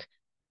work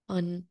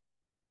on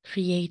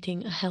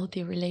creating a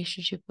healthy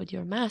relationship with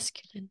your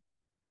masculine.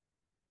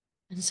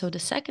 And so the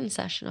second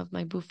session of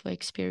my Bufo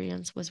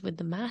experience was with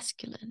the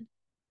masculine.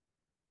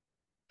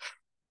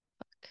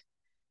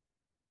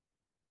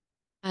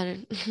 I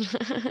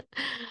don't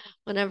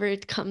whenever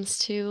it comes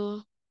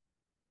to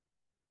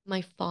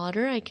my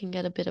father, I can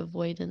get a bit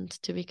avoidant,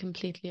 to be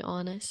completely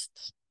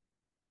honest.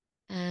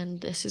 And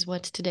this is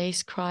what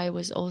today's cry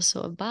was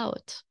also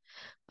about,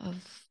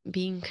 of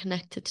being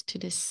connected to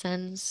this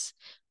sense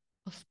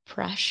of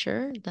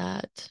pressure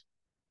that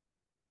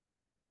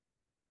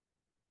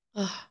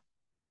uh,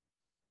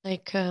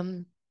 like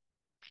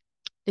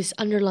this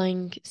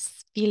underlying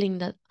feeling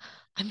that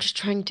I'm just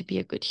trying to be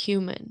a good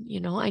human, you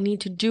know, I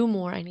need to do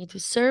more, I need to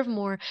serve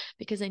more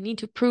because I need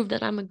to prove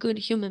that I'm a good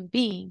human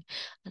being.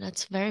 And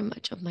that's very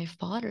much of my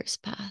father's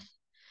path,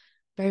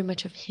 very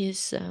much of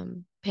his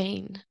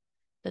pain.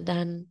 That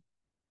then,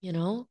 you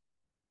know,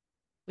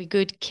 we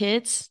good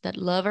kids that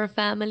love our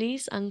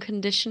families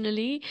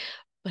unconditionally,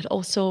 but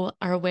also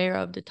are aware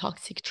of the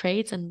toxic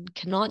traits and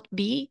cannot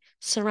be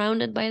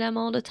surrounded by them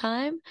all the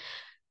time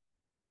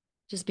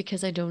just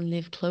because I don't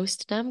live close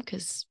to them,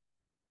 because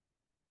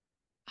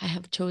I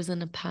have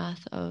chosen a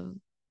path of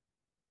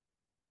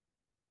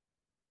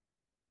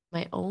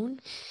my own,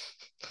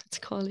 let's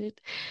call it.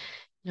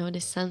 You know,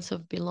 this sense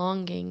of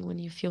belonging when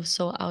you feel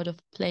so out of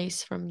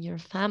place from your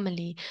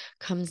family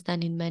comes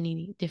then in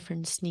many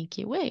different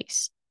sneaky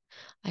ways.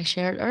 I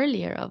shared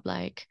earlier of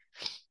like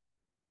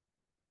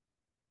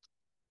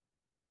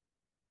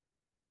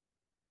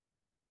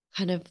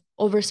kind of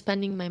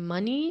overspending my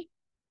money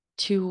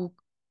to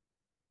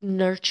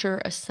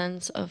nurture a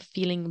sense of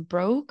feeling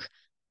broke,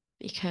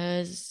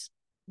 because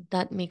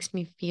that makes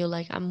me feel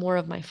like I'm more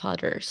of my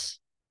father's.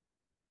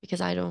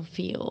 because I don't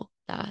feel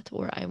that,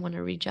 or I want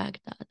to reject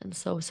that. And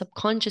so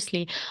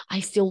subconsciously,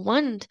 I still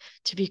want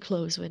to be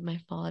close with my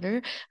father,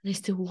 and I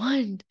still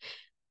want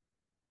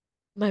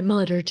my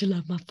mother to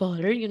love my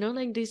father,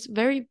 like these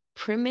very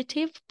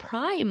primitive,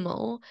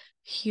 primal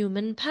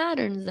human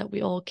patterns that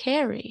we all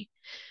carry.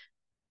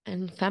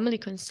 And family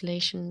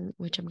constellation,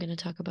 which I'm going to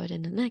talk about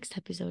in the next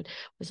episode,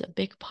 was a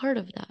big part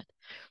of that.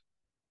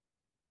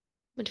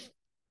 But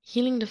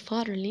healing the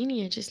father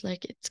lineage is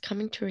like it's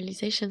coming to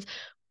realizations.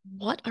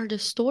 What are the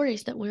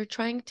stories that we're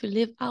trying to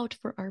live out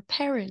for our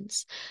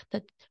parents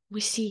that we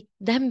see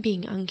them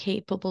being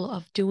incapable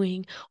of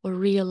doing or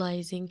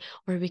realizing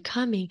or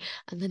becoming,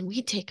 and then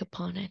we take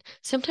upon it?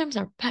 Sometimes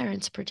our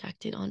parents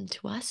project it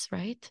onto us,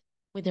 right?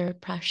 With their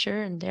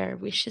pressure and their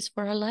wishes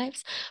for our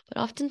lives.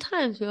 But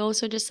oftentimes we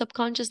also just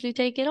subconsciously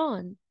take it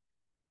on.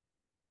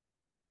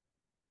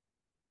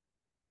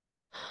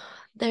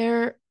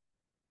 There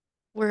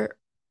were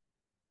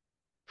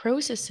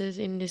processes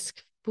in this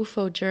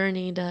Bufo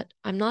journey that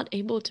I'm not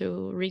able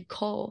to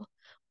recall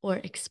or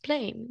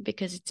explain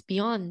because it's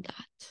beyond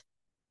that.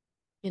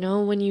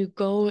 When you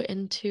go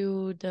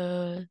into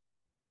the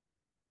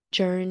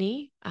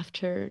journey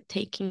after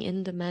taking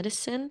in the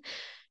medicine,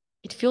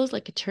 it feels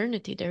like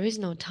eternity. There is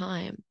no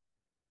time.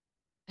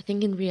 I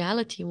think in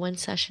reality, one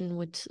session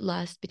would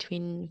last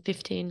between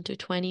 15 to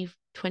 20,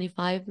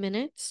 25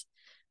 minutes.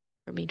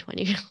 For me,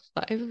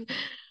 25.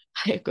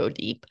 I go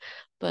deep.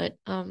 But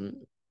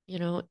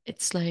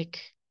it's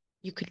like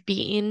you could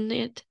be in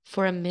it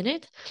for a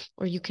minute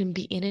or you can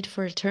be in it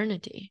for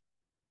eternity,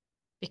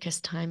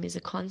 because time is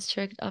a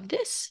construct of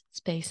this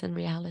space and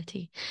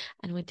reality.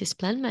 And with this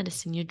plant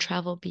medicine, you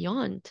travel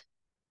beyond.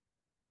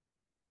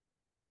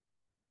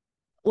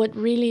 What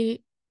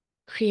really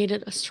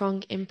created a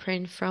strong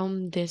imprint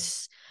from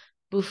this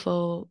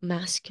Bufo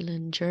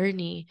masculine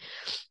journey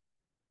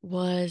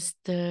was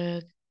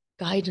the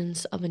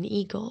guidance of an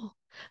eagle,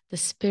 the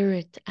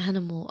spirit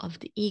animal of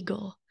the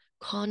eagle,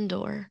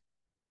 condor,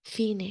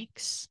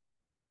 phoenix,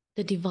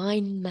 the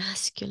divine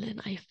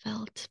masculine I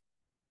felt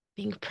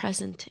being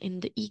present in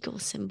the eagle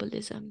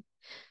symbolism.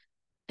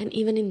 And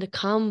even in the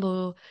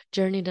Kambo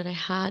journey that I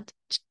had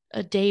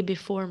a day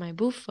before my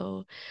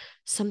Bufo,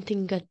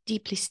 something got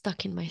deeply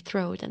stuck in my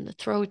throat. And the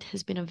throat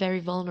has been a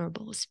very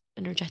vulnerable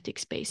energetic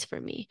space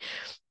for me.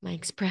 My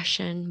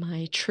expression,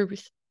 my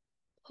truth.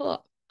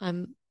 Oh,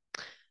 I'm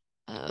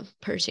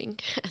purging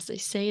as I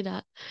say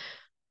that.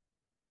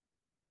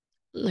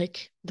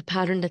 Like the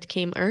pattern that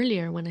came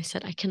earlier when I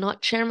said, I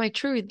cannot share my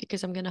truth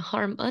because I'm going to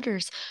harm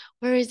others.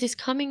 Where is this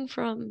coming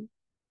from?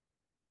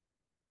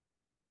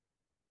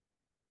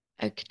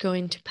 I could go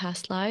into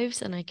past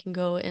lives and I can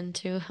go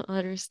into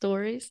other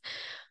stories.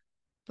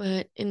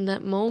 But in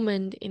that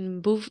moment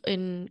in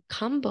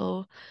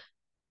Kambo,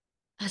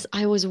 as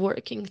I was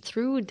working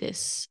through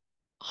this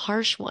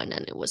harsh one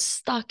and it was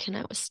stuck and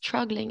I was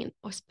struggling and it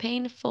was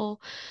painful,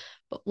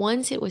 but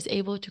once it was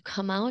able to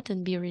come out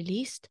and be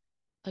released,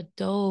 a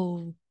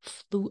dove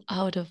flew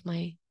out of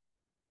my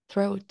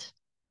throat.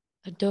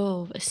 A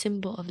dove, a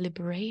symbol of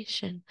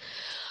liberation.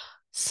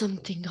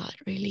 Something got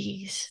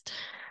released.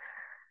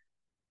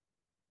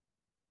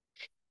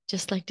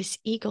 Just like this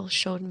eagle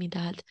showed me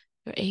that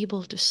you're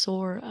able to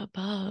soar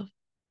above,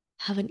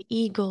 have an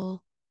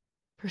eagle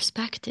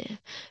perspective,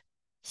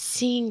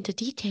 seeing the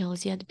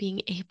details, yet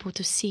being able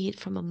to see it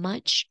from a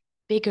much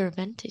bigger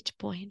vantage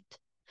point,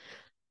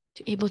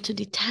 to able to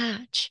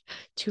detach,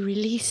 to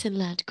release and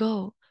let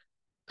go,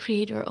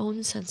 create your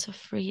own sense of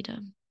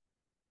freedom.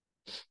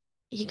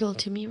 Eagle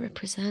to me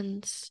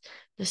represents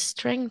the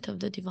strength of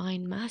the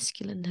divine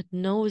masculine that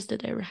knows the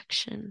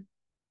direction,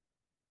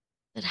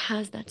 that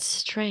has that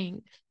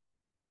strength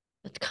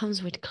that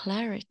comes with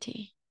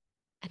clarity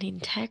and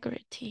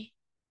integrity.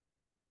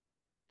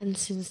 And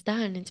since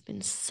then, it's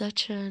been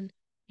such an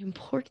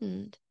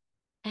important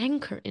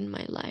anchor in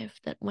my life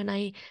that when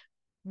I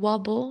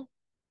wobble,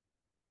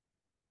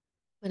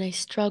 when I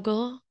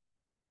struggle,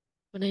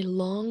 when I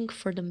long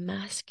for the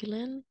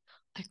masculine,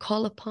 I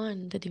call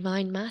upon the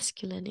divine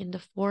masculine in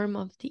the form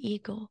of the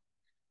eagle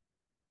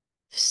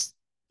to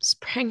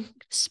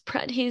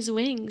spread his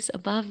wings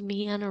above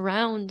me and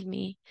around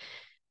me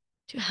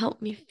to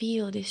help me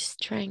feel this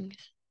strength,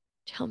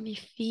 to help me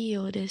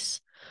feel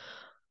this.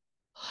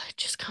 Oh, it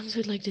just comes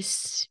with like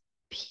this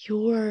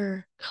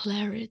pure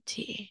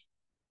clarity,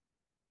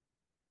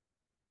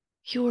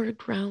 pure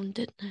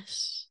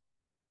groundedness.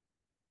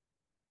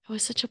 It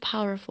was such a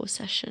powerful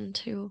session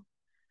too.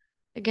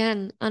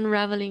 Again,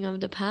 unraveling of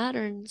the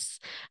patterns.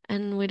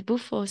 And with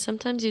Bufo,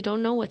 sometimes you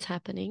don't know what's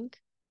happening.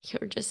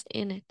 You're just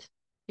in it.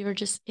 You're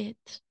just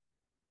it.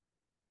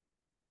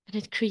 And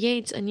it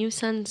creates a new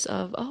sense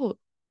of, oh,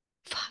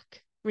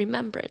 fuck,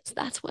 remembrance.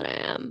 That's what I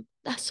am.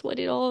 That's what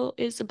it all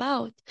is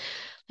about.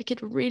 Like it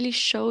really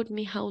showed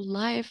me how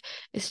life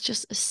is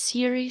just a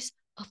series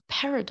of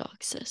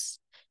paradoxes.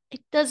 It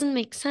doesn't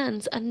make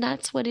sense, and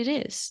that's what it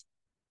is.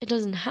 It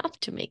doesn't have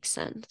to make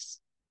sense.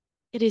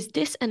 It is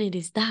this and it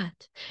is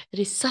that. It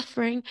is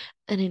suffering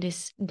and it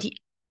is the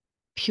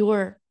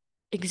pure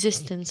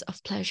existence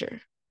of pleasure.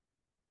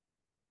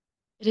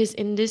 It is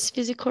in this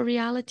physical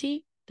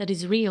reality that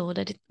is real,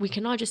 that we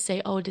cannot just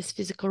say, oh, this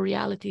physical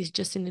reality is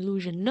just an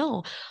illusion.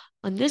 No,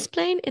 on this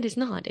plane, it is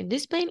not. In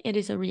this plane, it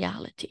is a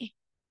reality.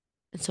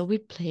 And so we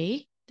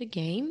play the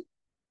game,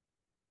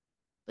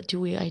 but do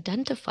we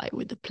identify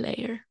with the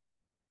player?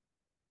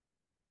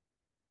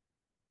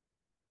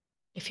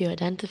 If you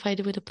identify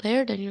with the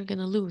player, then you're going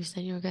to lose,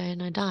 then you're going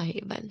to die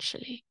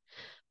eventually.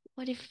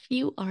 What if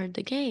you are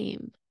the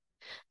game?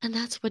 And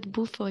that's what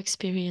Bufo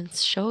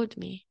experience showed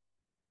me.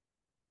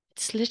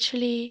 It's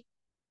literally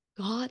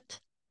God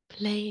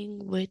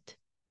playing with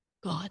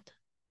God.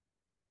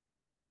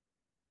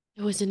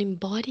 It was an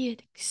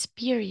embodied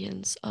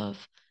experience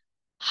of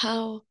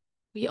how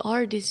we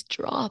are this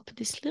drop,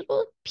 these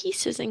little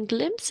pieces and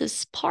glimpses,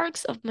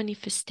 sparks of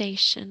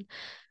manifestation,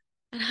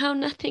 and how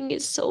nothing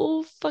is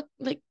so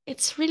like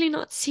it's really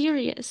not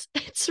serious.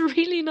 It's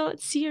really not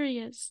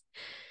serious.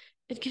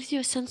 It gives you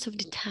a sense of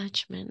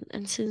detachment.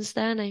 And since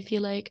then, I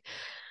feel like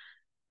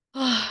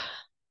oh,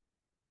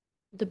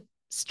 the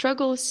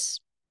struggles,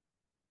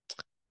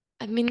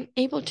 I've been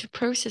able to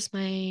process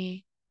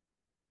my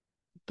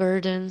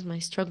burdens, my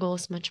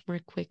struggles much more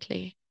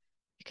quickly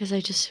because I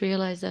just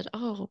realized that,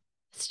 oh,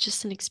 it's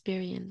just an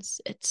experience.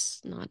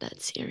 It's not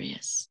that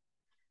serious.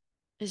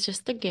 It's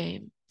just a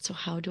game. So,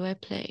 how do I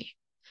play?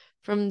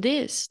 From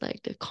this,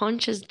 like the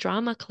conscious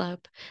drama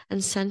club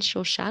and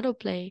sensual shadow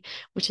play,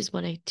 which is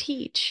what I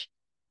teach,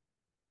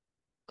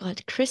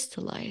 got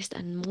crystallized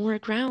and more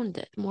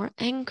grounded, more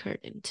anchored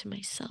into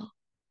myself.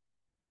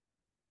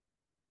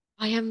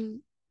 I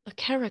am a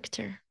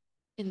character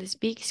in this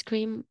big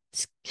screen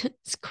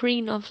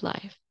of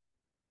life.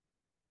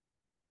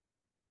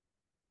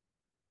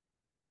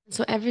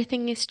 So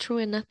everything is true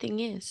and nothing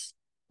is.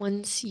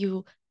 Once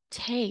you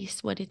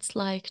taste what it's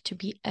like to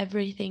be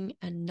everything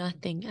and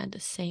nothing at the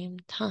same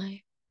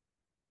time.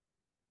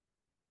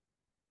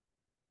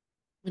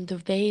 When the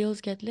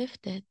veils get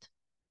lifted,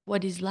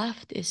 what is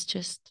left is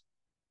just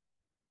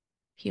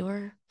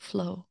pure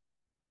flow.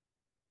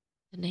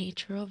 The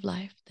nature of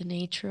life, the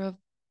nature of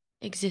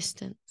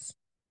existence.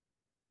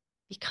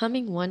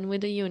 Becoming one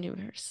with the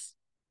universe.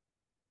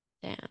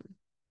 Damn.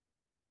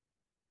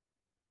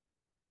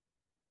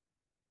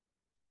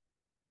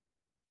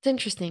 It's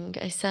interesting.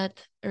 I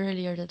said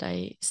earlier that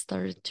I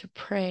started to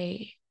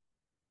pray.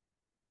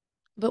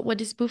 But what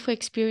this Bufo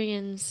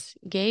experience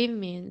gave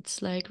me, it's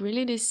like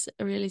really this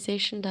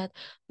realization that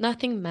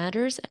nothing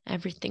matters and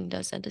everything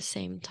does at the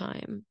same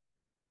time.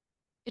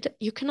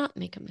 You cannot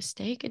make a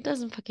mistake. It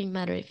doesn't fucking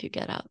matter if you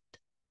get out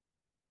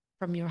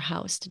from your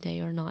house today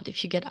or not,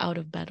 if you get out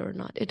of bed or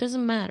not. It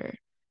doesn't matter.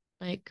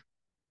 Like,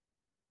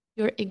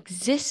 your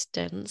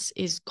existence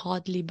is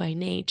godly by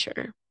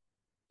nature,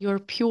 your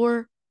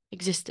pure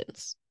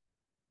existence.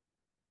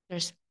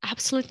 There's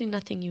absolutely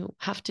nothing you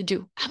have to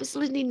do.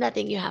 Absolutely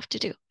nothing you have to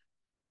do.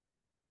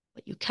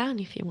 But you can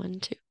if you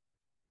want to.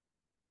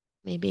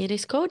 Maybe it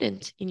is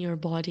coded in your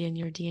body and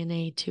your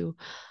DNA to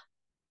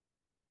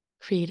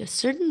create a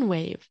certain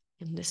wave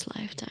in this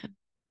lifetime.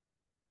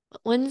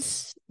 But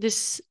once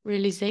this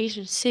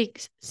realization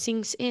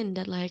sinks in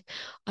that like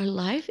our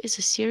life is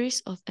a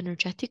series of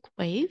energetic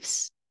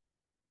waves,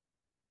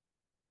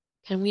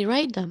 can we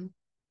ride them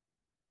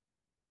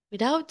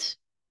without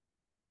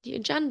the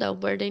agenda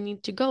where they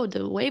need to go?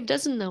 The wave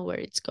doesn't know where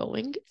it's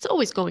going. It's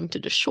always going to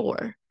the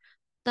shore.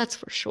 That's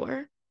for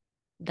sure.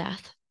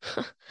 Death.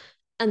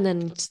 And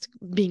then it's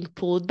being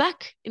pulled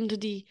back into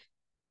the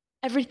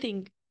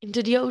everything,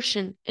 into the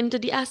ocean, into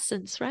the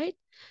essence, right?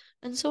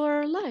 And so are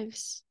our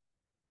lives.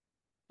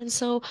 And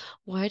so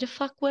why the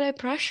fuck would I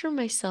pressure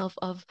myself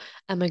of,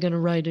 am I going to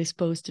ride this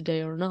post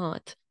today or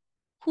not?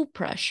 Who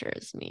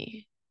pressures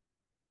me?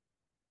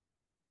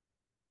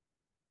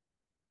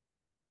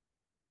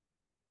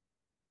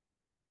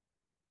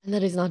 And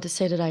that is not to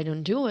say that I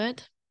don't do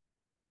it,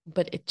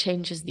 but it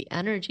changes the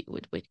energy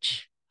with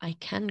which I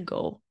can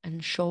go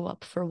and show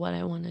up for what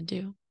I want to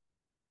do.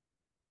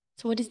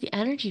 So what is the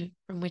energy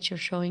from which you're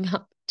showing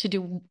up to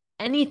do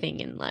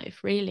anything in life,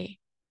 really?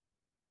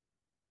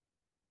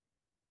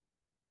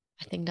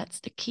 I think that's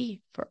the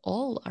key for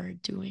all our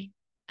doing.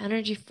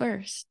 Energy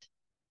first.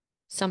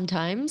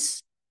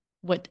 Sometimes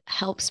what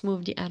helps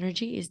move the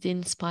energy is the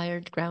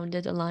inspired,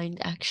 grounded,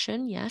 aligned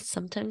action. Yes,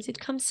 sometimes it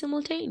comes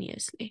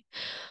simultaneously.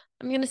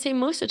 I'm going to say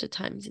most of the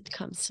times it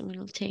comes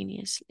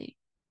simultaneously.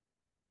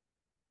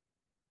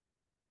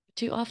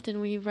 Too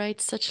often we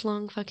write such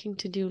long fucking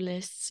to-do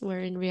lists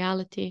where in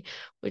reality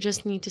we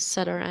just need to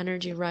set our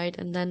energy right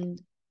and then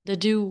the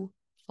do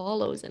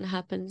follows and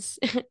happens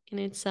in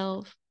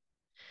itself.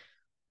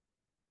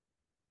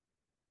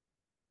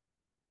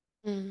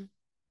 Mm.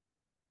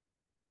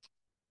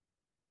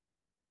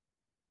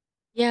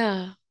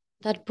 Yeah,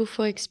 that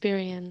Bufo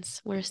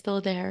experience, we're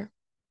still there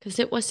because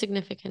it was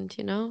significant,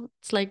 you know?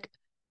 It's like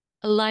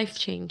a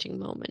life-changing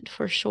moment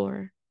for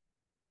sure.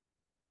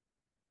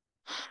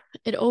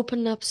 It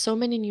opened up so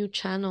many new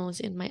channels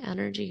in my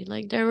energy.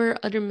 Like there were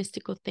other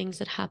mystical things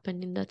that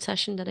happened in that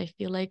session that I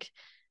feel like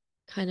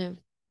kind of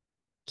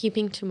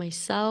keeping to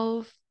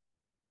myself.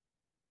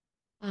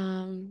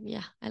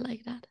 Yeah, I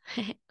like that.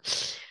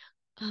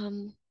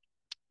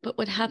 But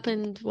what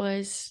happened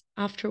was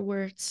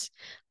afterwards,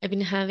 I've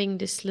been having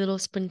this little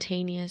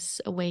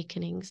spontaneous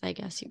awakenings, I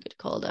guess you could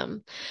call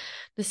them.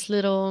 This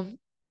little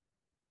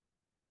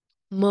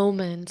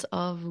moment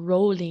of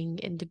rolling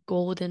in the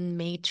golden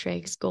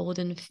matrix,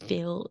 golden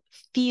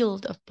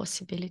field of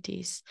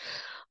possibilities,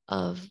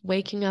 of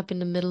waking up in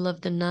the middle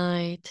of the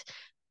night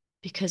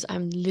because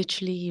I'm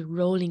literally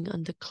rolling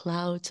on the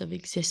clouds of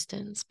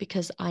existence,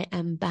 because I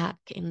am back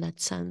in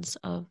that sense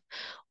of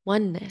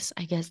oneness,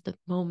 I guess, the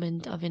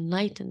moment of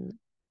enlightened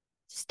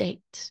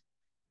state.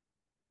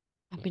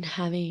 I've been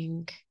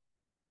having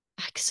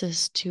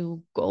access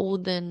to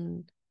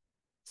golden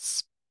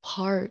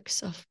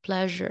sparks of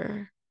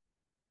pleasure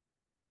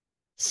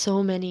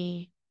so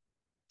many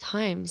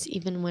times,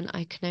 even when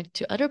I connect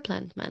to other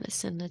plant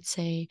medicine, let's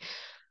say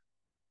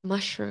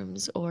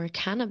mushrooms or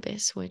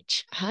cannabis,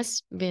 which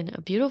has been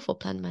a beautiful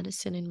plant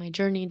medicine in my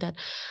journey, that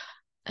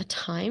at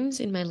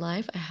times in my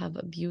life I have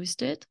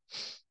abused it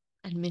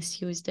and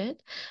misused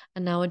it.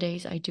 And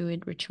nowadays I do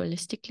it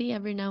ritualistically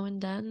every now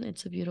and then.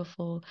 It's a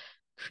beautiful,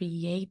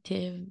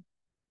 creative,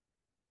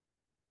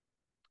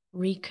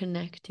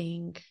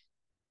 reconnecting,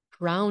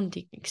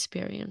 grounding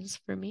experience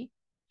for me.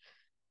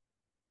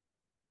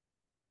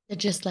 It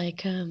just like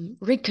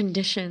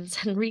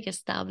reconditions and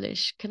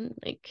reestablish, can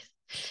like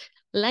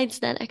lights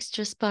that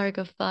extra spark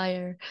of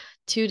fire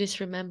to this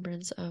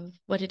remembrance of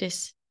what it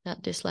is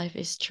that this life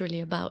is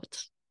truly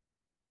about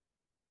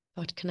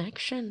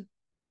connection,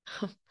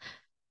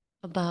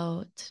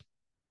 about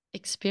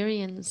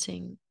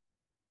experiencing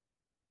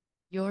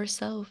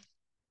yourself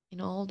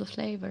in all the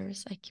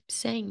flavors. I keep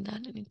saying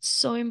that, and it's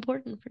so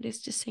important for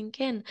this to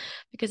sink in,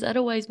 because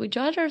otherwise we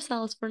judge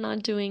ourselves for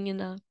not doing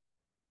enough.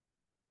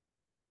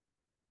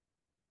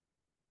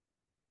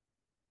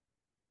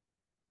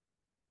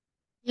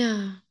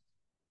 Yeah.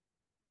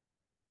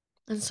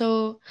 And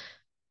so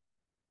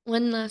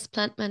one last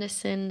plant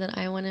medicine that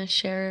I want to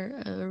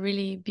share a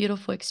really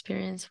beautiful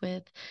experience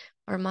with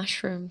are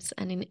mushrooms.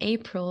 And in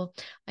April,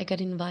 I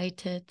got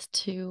invited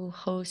to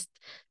host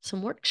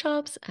some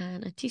workshops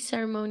and a tea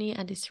ceremony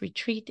at this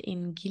retreat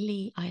in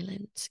Gili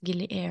Islands,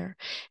 Gili Air.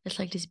 It's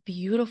like this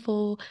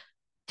beautiful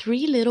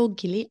three little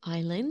Gili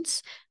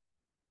Islands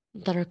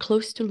that are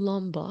close to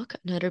Lombok,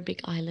 another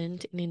big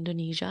island in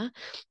Indonesia.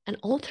 And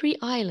all three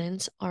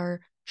islands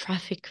are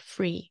traffic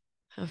free.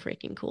 How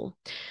freaking cool.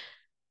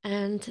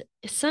 And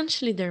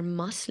essentially, they're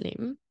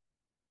Muslim.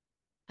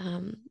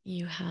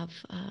 You have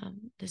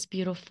this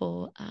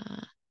beautiful,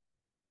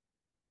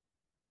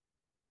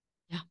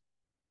 yeah,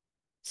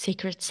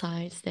 sacred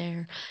sites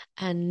there,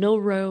 and no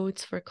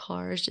roads for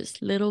cars,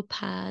 just little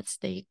paths.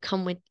 They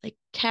come with like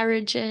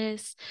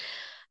carriages.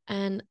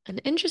 And an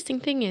interesting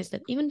thing is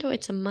that even though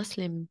it's a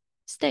Muslim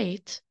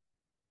state,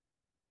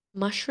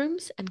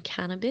 mushrooms and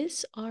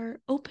cannabis are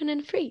open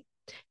and free.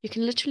 You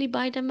can literally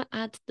buy them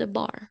at the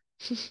bar.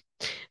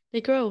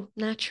 They grow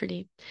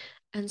naturally.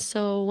 And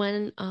so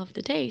one of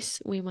the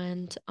days we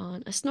went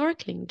on a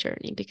snorkeling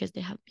journey because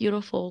they have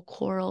beautiful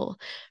coral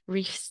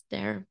reefs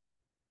there.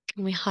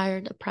 We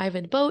hired a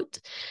private boat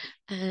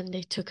and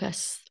they took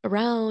us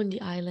around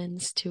the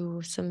islands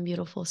to some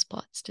beautiful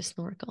spots to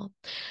snorkel.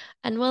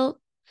 And well,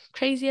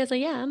 crazy as I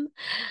am,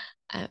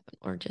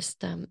 or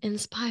just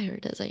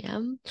inspired as I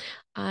am,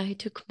 I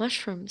took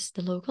mushrooms,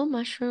 the local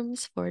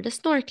mushrooms, for the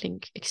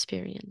snorkeling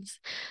experience.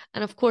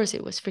 And of course,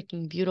 it was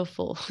freaking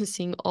beautiful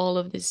seeing all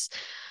of this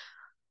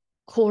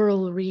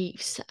coral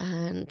reefs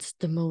and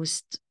the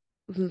most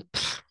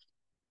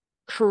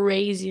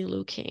crazy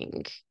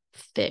looking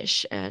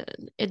fish,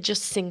 and it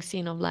just sinks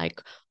in of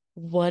like,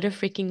 what a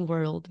freaking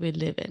world we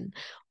live in,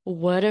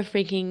 what a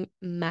freaking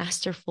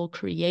masterful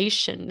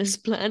creation this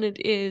planet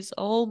is.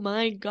 Oh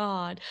my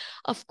god,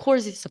 of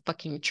course it's a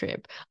fucking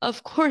trip,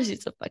 of course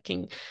it's a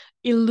fucking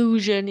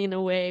illusion in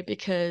a way,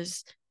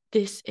 because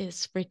this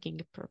is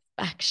freaking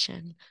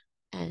perfection.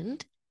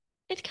 And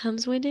it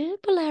comes with the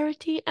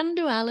polarity and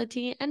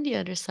duality and the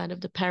other side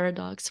of the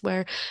paradox,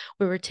 where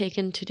we were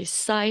taken to this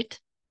site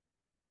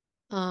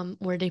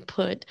where they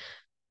put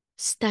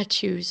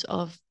statues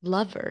of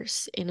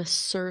lovers in a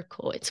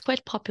circle. It's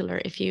quite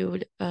popular if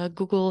you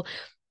Google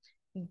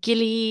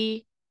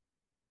Gili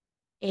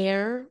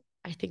Air.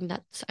 I think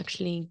that's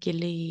actually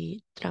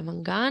Gili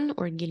Tramangan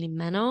or Gili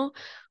Meno.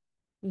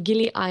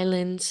 Gili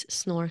Islands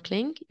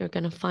snorkeling. You're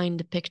gonna find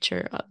the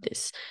picture of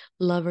this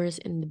lovers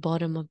in the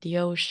bottom of the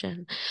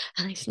ocean.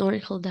 And I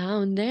snorkel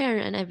down there,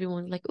 and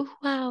everyone's like, "Oh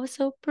wow,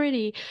 so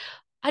pretty."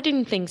 I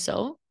didn't think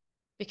so,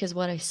 because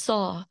what I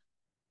saw,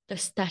 the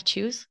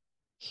statues,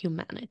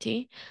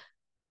 humanity,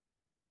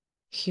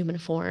 human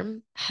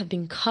form, have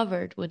been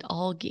covered with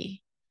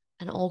algae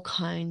and all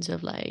kinds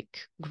of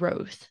like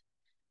growth.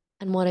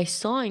 And what I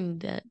saw in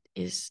that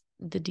is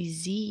the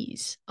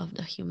disease of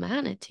the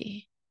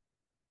humanity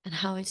and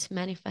how it's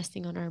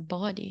manifesting on our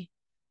body.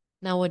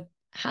 Now, what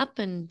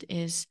happened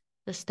is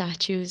the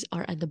statues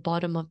are at the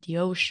bottom of the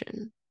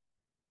ocean,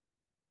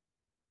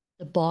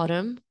 the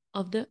bottom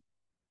of the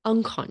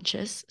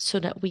unconscious, so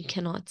that we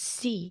cannot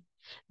see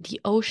the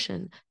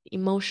ocean, the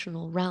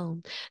emotional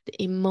realm,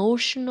 the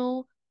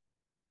emotional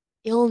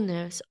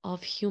illness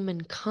of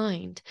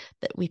humankind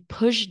that we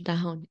push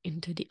down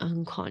into the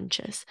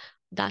unconscious.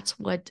 That's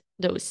what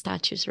those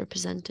statues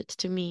represented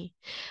to me.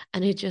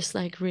 And it just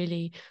like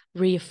really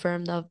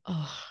reaffirmed of,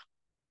 oh,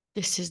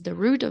 this is the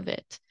root of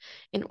it.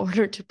 In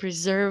order to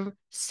preserve,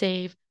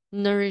 save,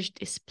 nourish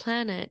this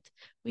planet,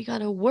 we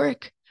gotta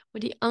work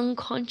with the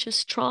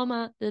unconscious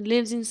trauma that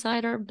lives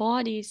inside our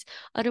bodies.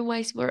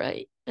 Otherwise,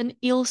 we're an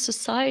ill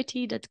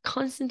society that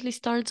constantly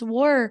starts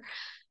war,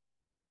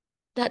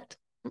 that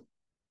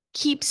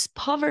keeps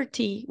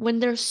poverty when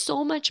there's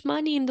so much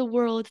money in the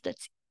world that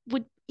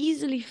would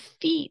easily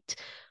feed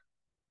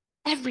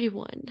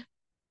everyone,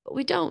 but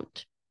we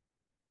don't.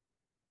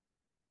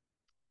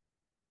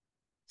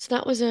 So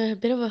that was a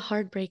bit of a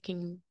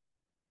heartbreaking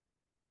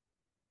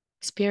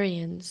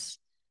experience.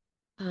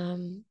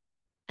 Um,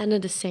 and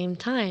at the same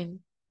time,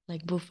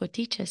 like Bufo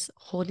teaches,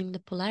 holding the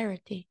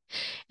polarity.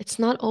 It's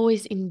not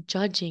always in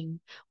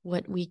judging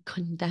what we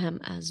condemn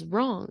as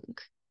wrong.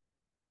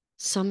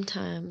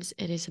 Sometimes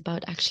it is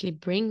about actually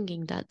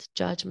bringing that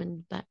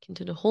judgment back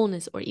into the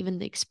wholeness, or even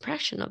the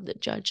expression of the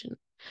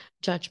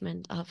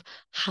judgment of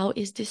how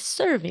is this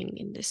serving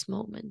in this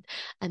moment.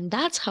 And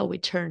that's how we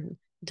turn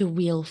the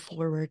wheel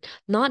forward,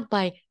 not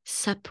by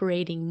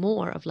separating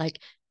more of like,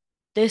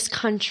 this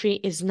country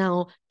is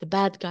now the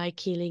bad guy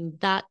killing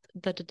that,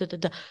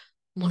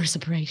 more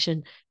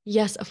separation.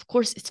 Yes, of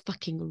course, it's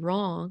fucking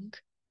wrong,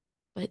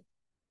 but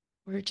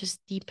we're just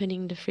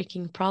deepening the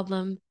freaking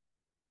problem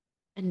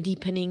and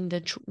deepening the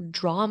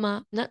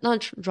drama,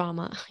 not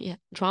drama, yeah,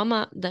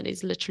 drama that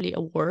is literally a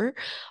war,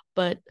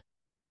 but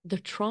the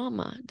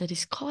trauma that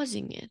is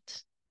causing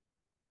it.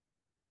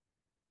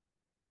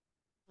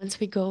 Once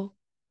we go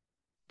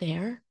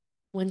there,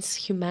 once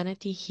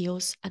humanity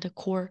heals at a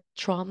core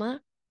trauma,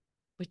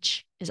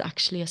 which is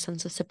actually a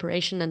sense of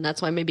separation, and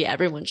that's why maybe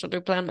everyone should do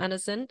plant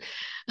medicine.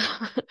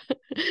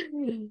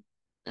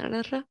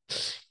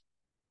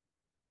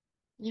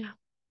 Yeah.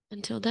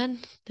 Until then,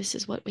 this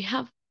is what we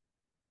have.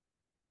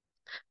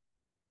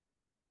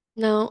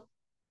 Now,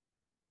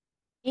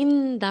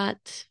 in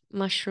that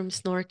mushroom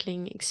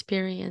snorkeling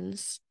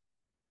experience,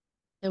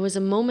 there was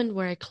a moment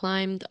where I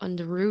climbed on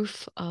the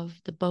roof of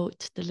the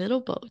boat, the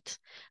little boat,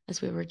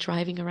 as we were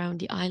driving around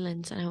the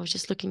islands. And I was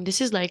just looking,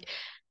 this is like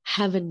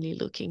heavenly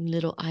looking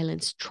little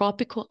islands,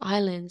 tropical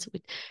islands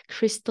with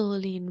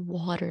crystalline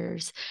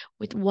waters,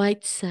 with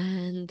white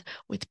sand,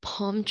 with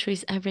palm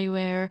trees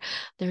everywhere.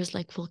 There's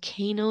like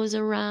volcanoes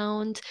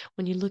around.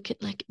 When you look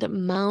at like the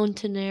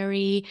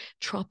mountainary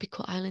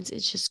tropical islands,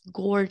 it's just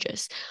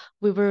gorgeous.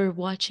 We were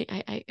watching,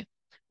 I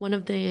one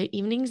of the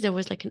evenings, there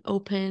was like an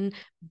open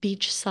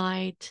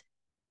beachside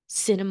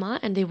cinema,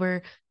 and they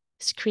were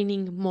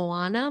screening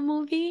Moana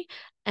movie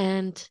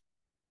and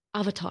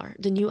Avatar,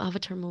 the new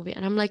Avatar movie.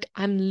 And I'm like,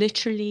 I'm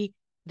literally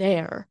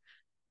there.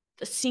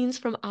 The scenes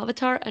from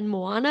Avatar and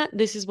Moana,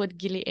 this is what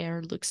Gili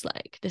Air looks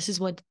like. This is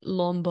what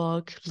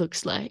Lombok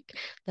looks like,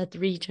 that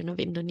region of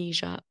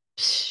Indonesia.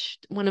 Psh,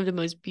 one of the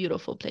most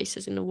beautiful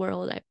places in the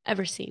world I've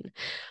ever seen.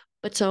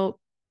 But so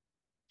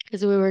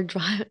as we were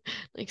driving,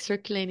 like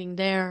circulating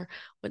there,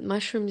 what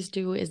mushrooms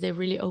do is they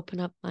really open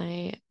up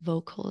my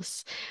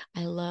vocals.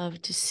 I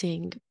love to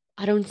sing.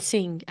 I don't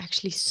sing,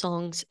 actually,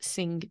 songs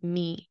sing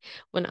me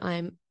when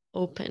I'm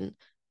open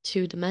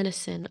to the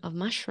medicine of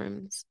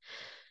mushrooms.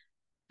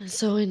 And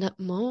so in that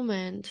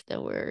moment,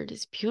 there were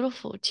these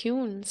beautiful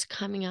tunes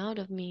coming out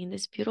of me,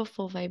 these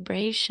beautiful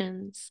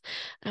vibrations.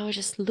 And I was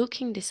just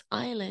looking these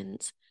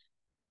islands,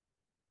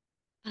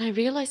 and I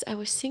realized I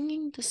was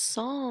singing the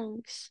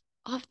songs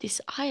of these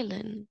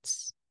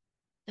islands.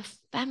 The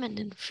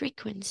feminine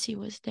frequency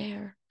was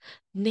there,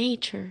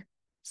 nature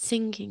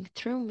singing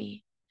through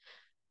me.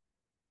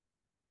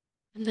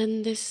 And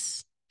then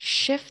this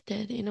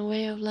shifted in a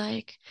way of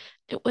like,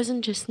 it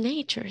wasn't just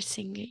nature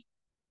singing,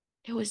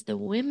 it was the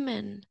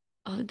women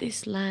of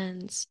these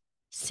lands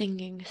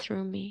singing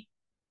through me.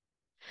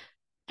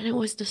 And it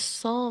was the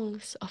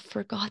songs of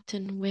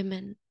forgotten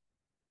women,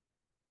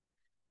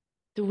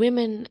 the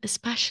women,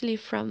 especially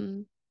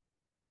from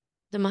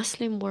the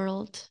Muslim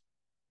world,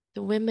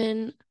 the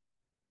women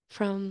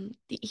from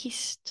the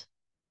East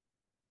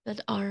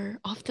that are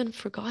often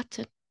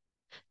forgotten,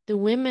 the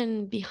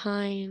women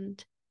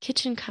behind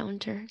kitchen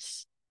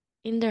counters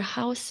in their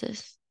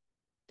houses,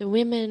 the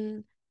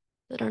women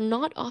that are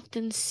not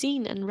often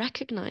seen and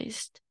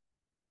recognized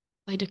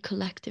by the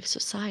collective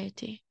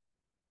society,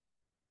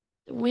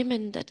 the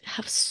women that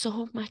have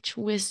so much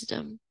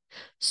wisdom,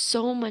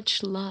 so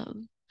much love,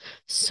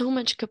 so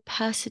much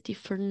capacity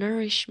for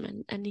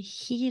nourishment and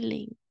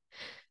healing,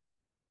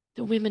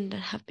 the women that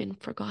have been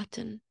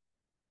forgotten.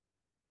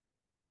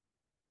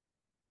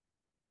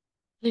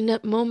 In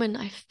that moment,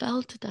 I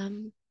felt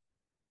them.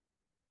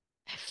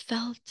 I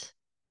felt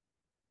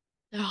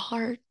their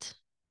heart,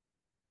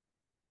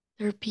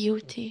 their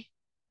beauty,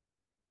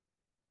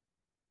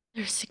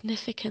 their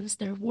significance,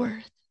 their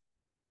worth.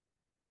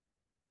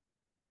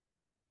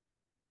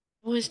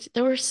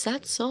 There were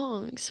sad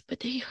songs, but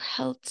they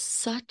held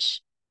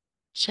such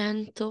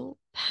gentle,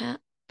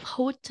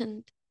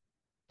 potent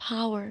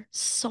power,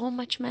 so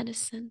much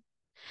medicine.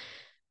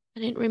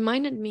 And it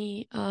reminded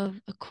me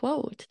of a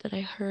quote that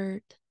I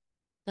heard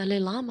Dalai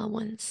Lama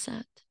once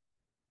said.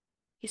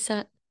 He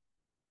said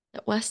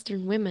that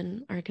Western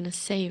women are going to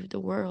save the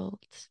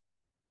world.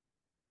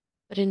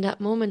 But in that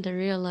moment, I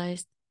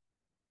realized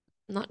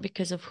not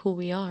because of who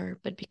we are,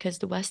 but because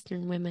the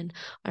Western women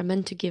are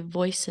meant to give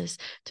voices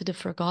to the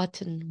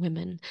forgotten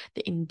women,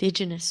 the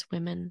indigenous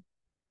women,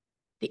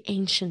 the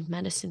ancient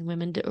medicine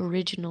women, the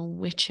original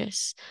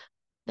witches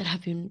that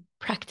have been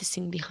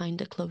practicing behind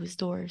the closed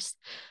doors,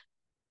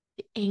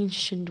 the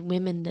ancient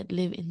women that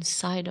live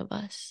inside of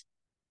us,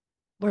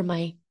 where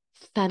my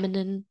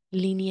feminine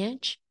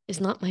lineage is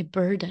not my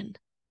burden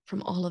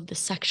from all of the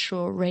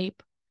sexual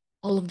rape,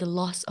 all of the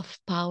loss of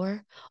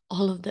power,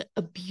 all of the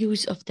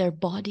abuse of their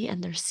body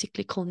and their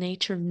cyclical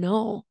nature.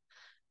 No,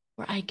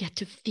 where I get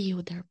to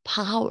feel their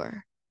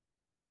power,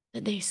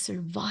 that they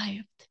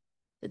survived,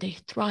 that they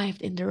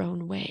thrived in their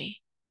own way,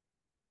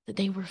 that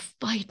they were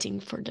fighting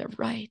for their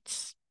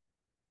rights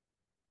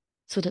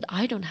so that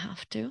I don't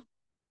have to,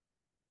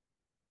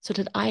 so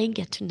that I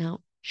get to now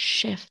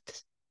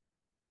shift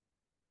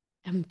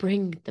and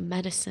bring the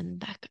medicine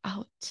back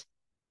out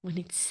when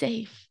it's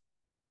safe,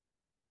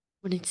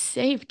 when it's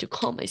safe to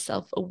call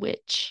myself a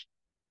witch.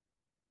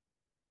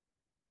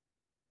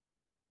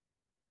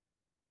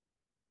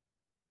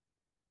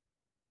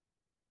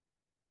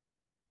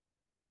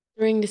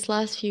 During these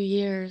last few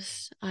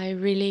years, I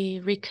really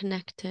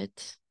reconnected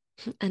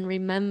and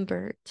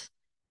remembered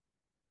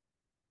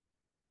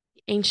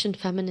the ancient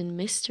feminine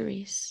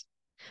mysteries.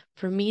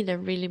 For me, they're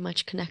really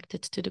much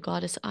connected to the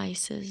goddess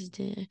Isis,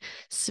 the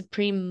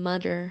supreme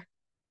mother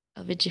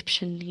of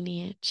Egyptian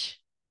lineage.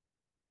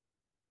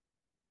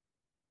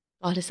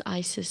 Goddess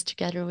Isis,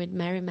 together with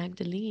Mary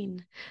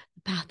Magdalene,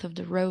 the path of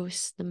the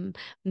rose, the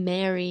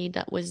Mary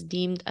that was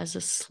deemed as a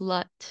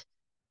slut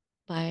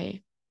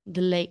by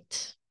the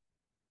late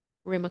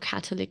Roman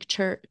Catholic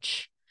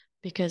Church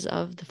because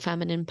of the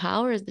feminine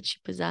powers that she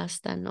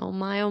possessed. And oh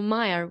my,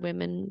 are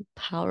women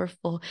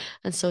powerful?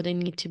 And so they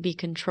need to be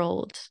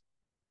controlled.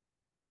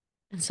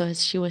 And so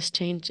as she was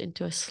changed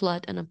into a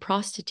slut and a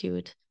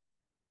prostitute,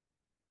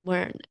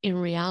 where in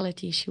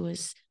reality she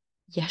was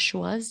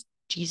Yeshua's,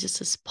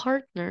 Jesus's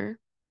partner,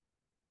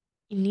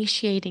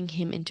 initiating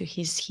him into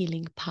his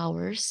healing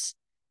powers.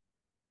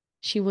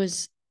 She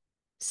was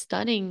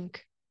studying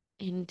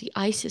in the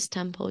Isis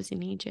temples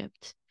in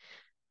Egypt,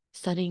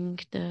 studying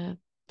the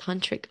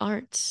tantric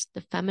arts,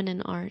 the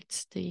feminine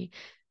arts, the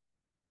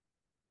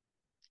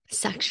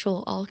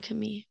sexual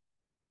alchemy,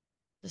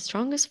 the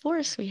strongest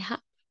force we have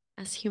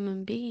as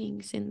human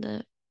beings in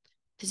the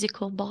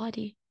physical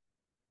body.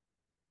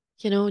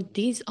 You know,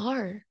 these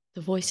are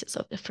the voices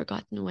of the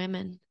forgotten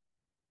women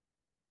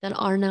that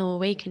are now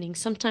awakening.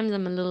 Sometimes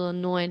I'm a little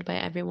annoyed by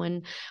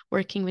everyone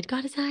working with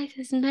Goddess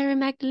Isis and Mary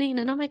Magdalene,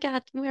 and oh my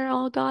God, we're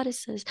all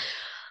goddesses.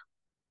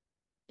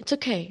 It's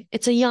okay.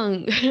 It's a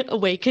young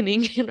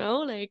awakening, you know,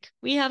 like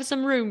we have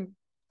some room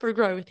for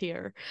growth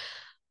here.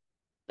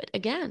 But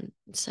again,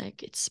 it's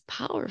like it's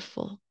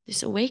powerful,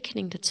 this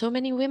awakening that so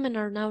many women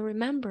are now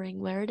remembering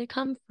where they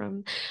come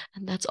from.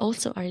 And that's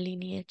also our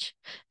lineage.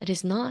 It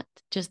is not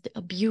just the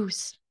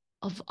abuse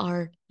of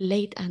our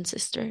late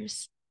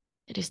ancestors,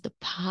 it is the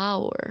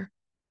power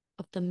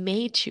of the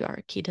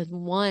matriarchy that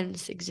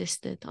once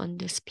existed on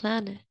this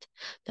planet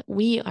that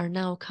we are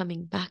now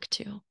coming back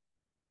to.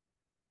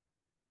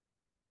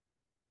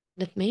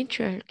 That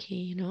matriarchy,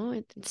 you know,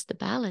 it's the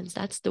balance.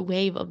 That's the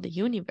wave of the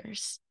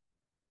universe.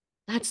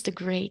 That's the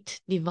great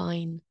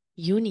divine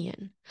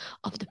union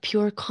of the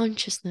pure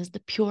consciousness, the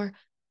pure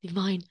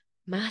divine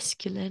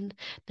masculine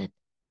that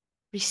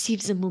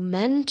receives a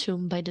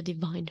momentum by the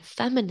divine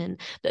feminine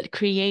that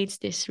creates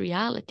this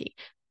reality.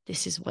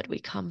 This is what we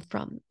come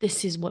from.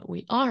 This is what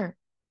we are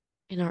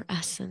in our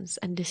essence.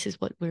 And this is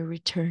what we're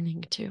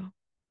returning to.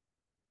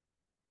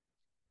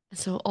 And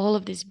so all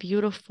of these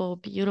beautiful,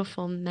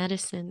 beautiful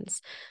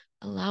medicines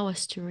allow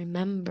us to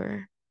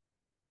remember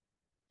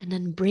and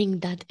then bring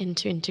that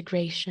into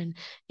integration,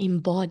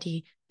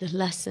 embody the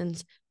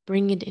lessons,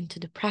 bring it into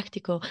the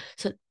practical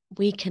so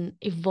we can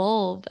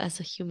evolve as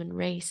a human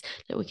race,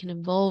 that we can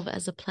evolve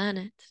as a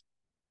planet.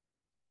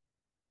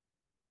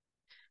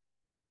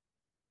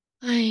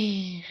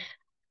 I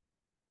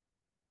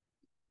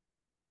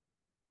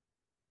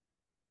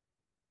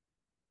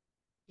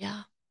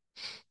yeah.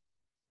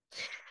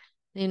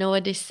 You know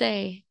what they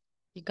say?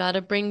 You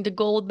gotta bring the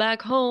gold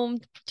back home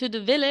to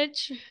the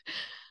village.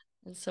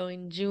 And so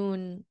in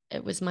June,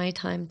 it was my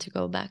time to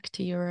go back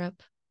to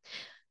Europe.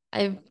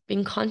 I've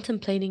been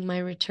contemplating my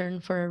return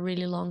for a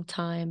really long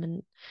time,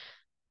 and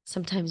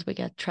sometimes we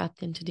get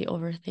trapped into the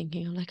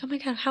overthinking. I'm like, oh my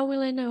God, how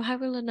will I know? How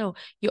will I know?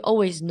 You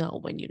always know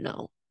when you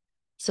know.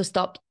 So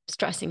stop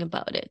stressing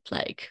about it.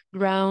 Like,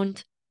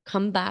 ground,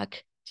 come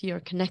back to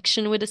your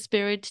connection with the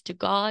spirit, to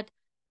God,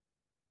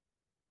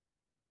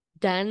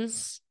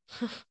 dance,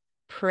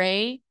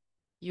 pray.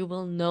 You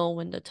will know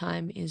when the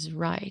time is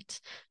right.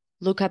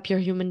 Look up your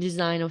human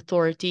design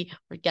authority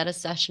or get a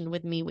session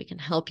with me. We can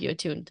help you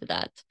attune to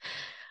that.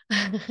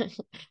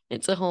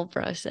 It's a whole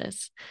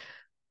process.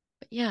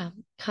 But yeah,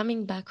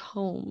 coming back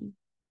home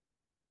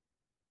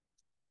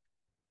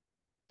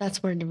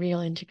That's where the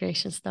real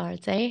integration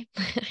starts, eh?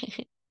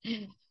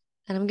 And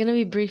I'm gonna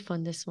be brief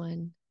on this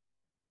one,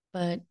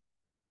 but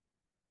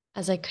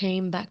as I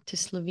came back to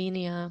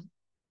Slovenia,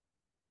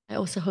 I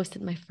also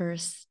hosted my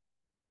first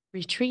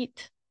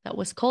retreat that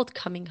was called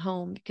Coming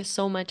Home, because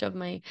so much of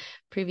my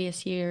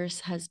previous years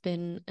has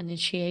been an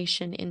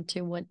initiation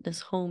into what does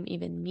home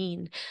even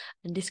mean.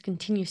 And this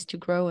continues to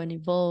grow and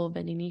evolve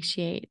and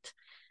initiate.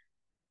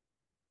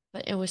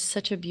 But it was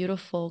such a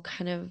beautiful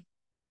kind of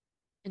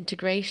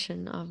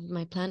integration of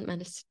my plant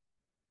medicine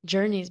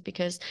journeys,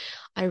 because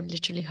I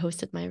literally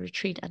hosted my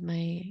retreat at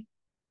my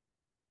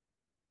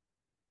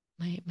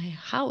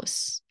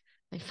house,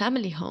 my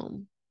family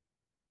home,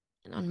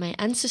 and on my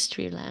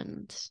ancestry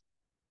land,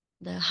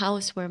 the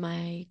house where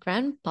my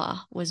grandpa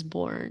was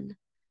born,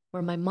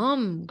 where my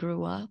mom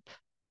grew up,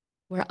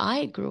 where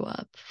I grew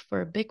up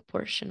for a big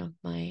portion of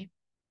my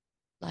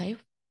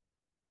life.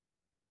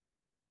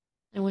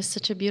 It was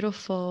such a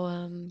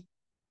beautiful,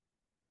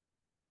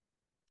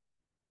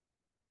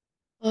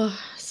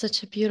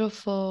 such a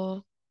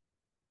beautiful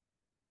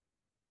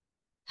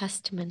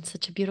testament,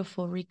 such a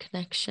beautiful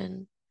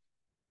reconnection.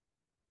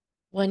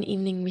 One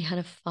evening we had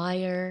a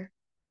fire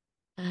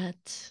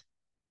at,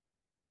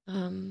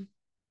 um,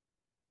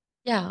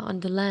 yeah, on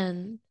the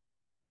land,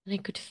 and I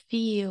could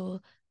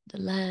feel the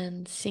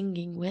land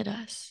singing with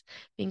us,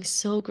 being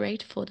so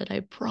grateful that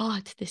I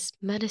brought this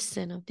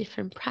medicine of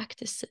different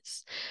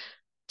practices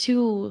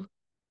to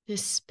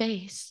this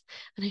space.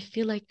 And I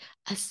feel like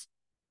as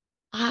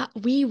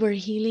we were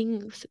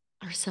healing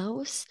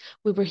ourselves,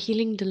 we were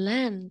healing the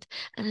land.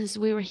 And as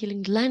we were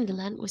healing the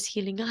land was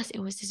healing us. It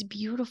was this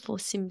beautiful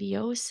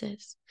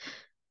symbiosis.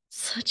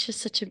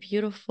 Such a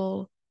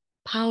beautiful,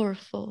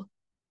 powerful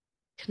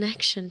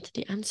connection to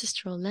the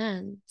ancestral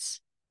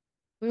lands.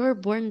 We were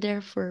born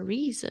there for a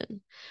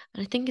reason.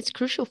 And I think it's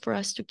crucial for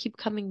us to keep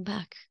coming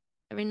back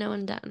every now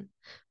and then.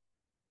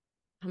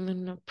 I'm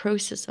in the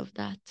process of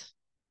that.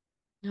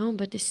 No,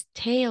 but these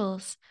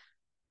tales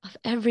of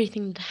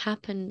everything that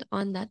happened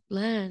on that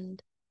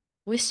land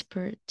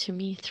whispered to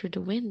me through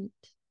the wind.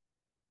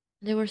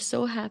 They were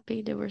so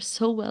happy, they were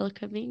so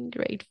welcoming,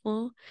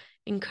 grateful,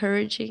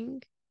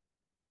 encouraging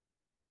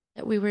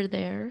that we were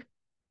there.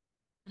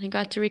 And I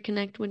got to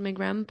reconnect with my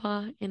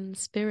grandpa in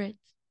spirit.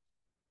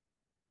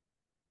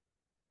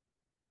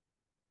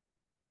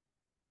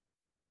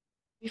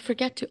 We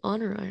forget to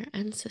honor our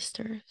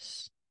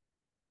ancestors.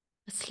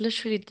 That's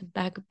literally the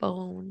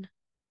backbone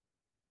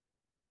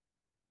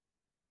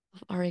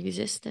of our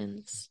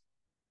existence.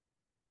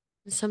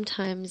 And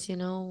sometimes,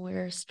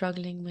 we're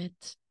struggling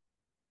with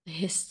the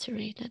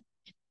history that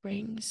it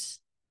brings.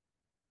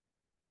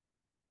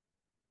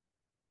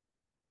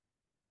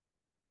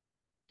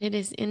 It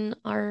is in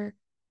our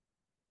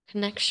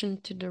connection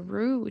to the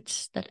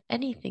roots that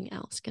anything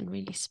else can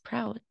really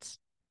sprout.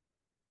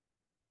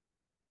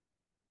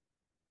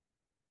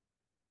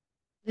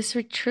 This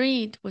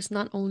retreat was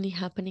not only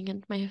happening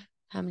at my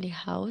family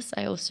house,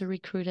 I also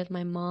recruited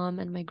my mom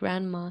and my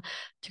grandma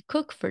to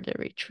cook for the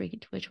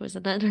retreat, which was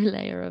another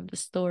layer of the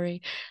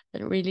story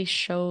that really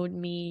showed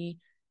me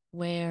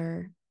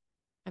where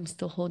I'm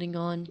still holding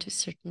on to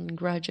certain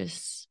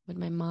grudges with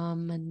my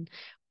mom, and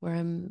where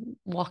I'm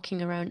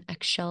walking around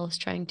eggshells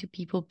trying to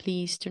people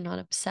please to not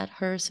upset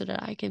her so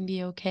that I can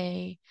be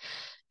okay.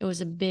 It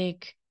was a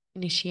big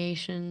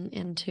initiation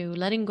into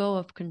letting go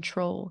of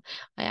control.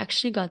 I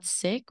actually got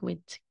sick with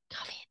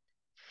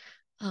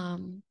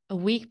COVID a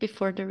week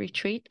before the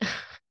retreat,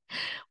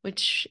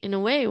 which in a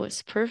way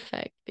was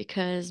perfect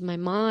because my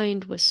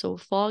mind was so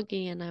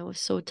foggy and I was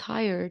so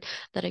tired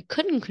that I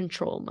couldn't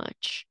control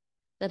much,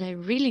 that I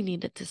really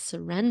needed to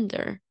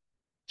surrender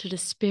to the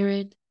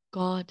Spirit,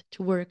 God,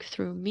 to work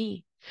through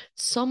me.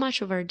 So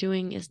much of our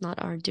doing is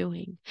not our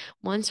doing.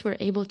 Once we're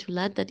able to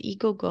let that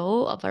ego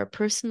go of our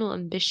personal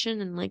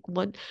ambition and like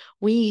what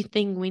we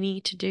think we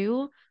need to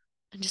do,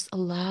 and just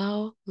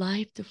allow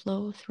life to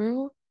flow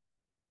through,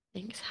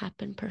 things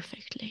happen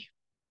perfectly.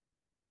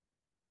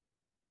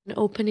 And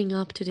opening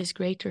up to this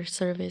greater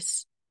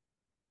service,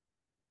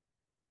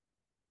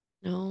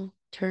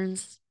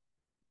 turns,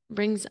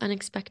 brings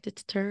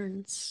unexpected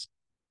turns.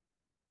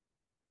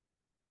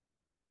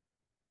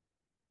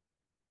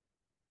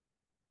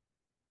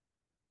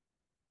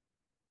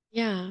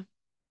 Yeah.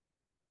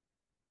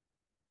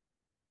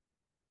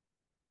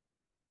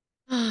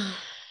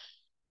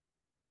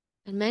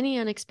 And many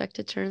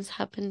unexpected turns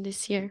happened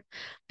this year.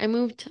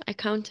 I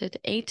counted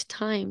 8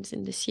 times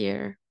in this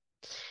year,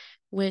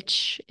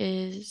 which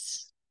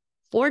is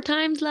 4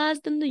 times less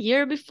than the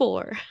year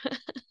before.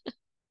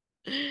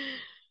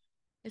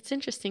 It's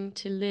interesting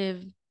to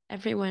live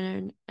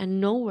everywhere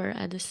and nowhere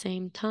at the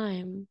same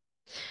time.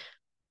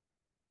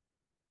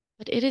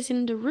 But it is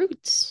in the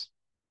roots,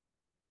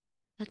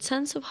 that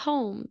sense of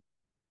home,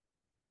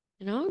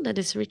 that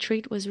this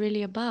retreat was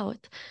really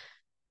about.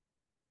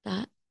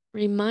 That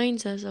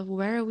reminds us of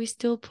where are we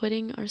still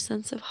putting our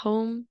sense of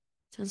home,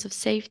 sense of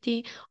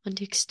safety on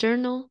the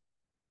external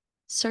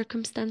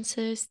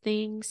circumstances,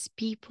 things,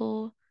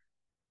 people,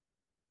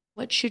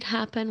 what should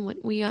happen, what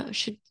we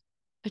should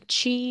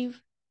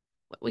achieve,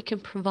 what we can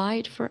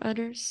provide for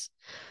others,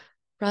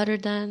 rather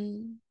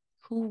than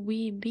who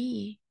we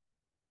be.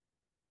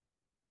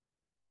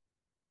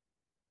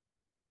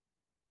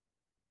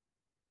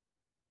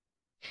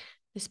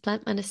 This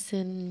plant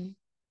medicine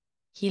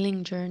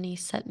healing journey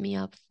set me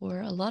up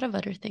for a lot of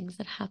other things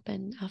that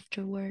happen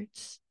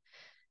afterwards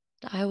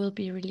that I will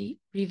be really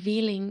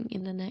revealing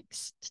in the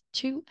next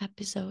 2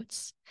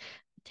 episodes.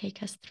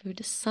 Take us through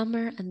the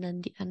summer and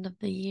then the end of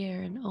the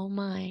year. And oh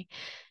my,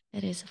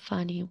 it is a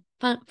funny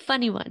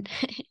one.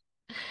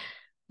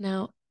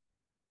 Now,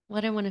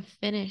 what I want to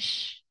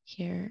finish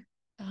here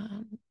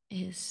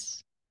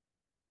is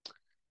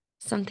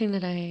something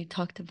that I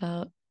talked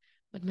about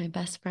with my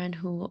best friend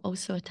who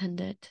also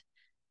attended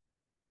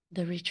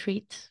the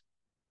retreat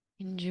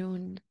in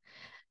June.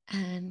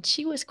 And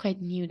she was quite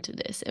new to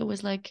this. It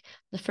was like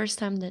the first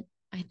time that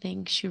I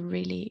think she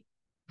really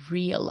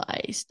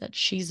realized that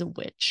she's a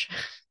witch.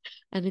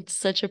 And it's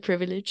such a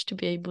privilege to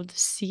be able to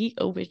see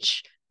a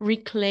witch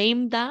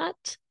reclaim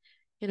that.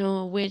 You know,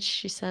 a witch,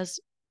 she says,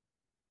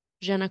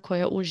 Žena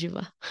koja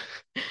uživa.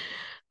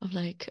 Of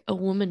like a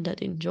woman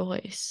that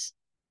enjoys,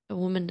 a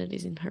woman that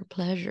is in her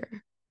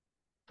pleasure.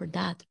 For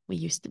that, we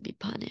used to be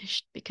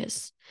punished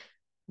because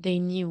they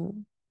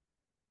knew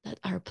that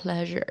our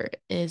pleasure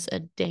is a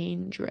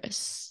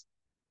dangerous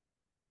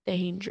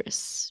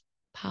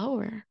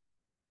power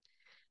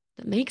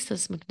that makes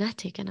us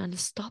magnetic and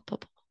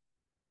unstoppable.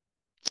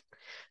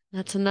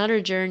 That's another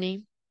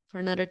journey for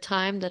another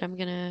time that I'm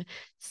going to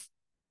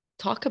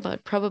talk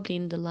about probably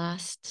in the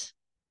last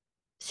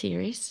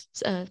series,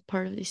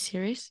 part of this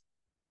series.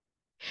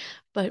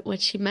 But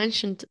what she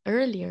mentioned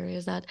earlier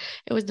is that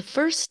it was the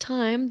first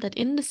time that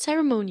in the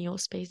ceremonial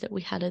space that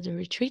we had at the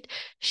retreat,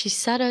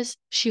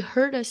 she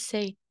heard us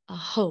say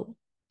aho,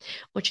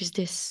 which is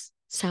this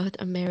South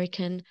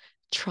American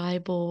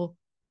tribal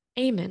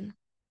amen,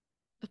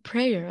 a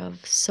prayer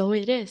of so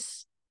it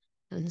is,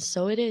 and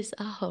so it is,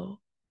 aho,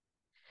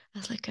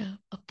 as like a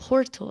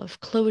portal of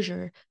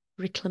closure,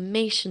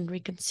 reclamation,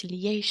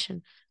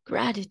 reconciliation,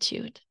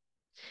 gratitude.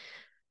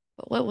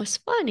 But what was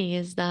funny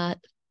is that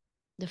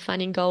the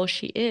funny girl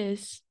she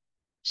is,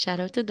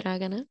 shout out to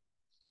Dragana,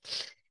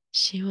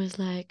 she was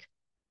like,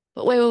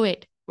 but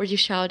wait, were you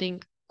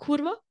shouting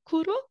kurva,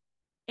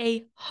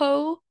 a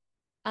hoe,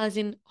 as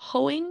in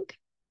hoeing,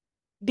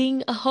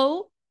 being a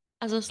hoe,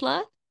 as a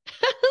slut?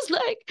 I was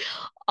like,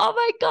 oh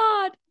my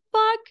God,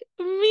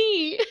 fuck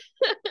me.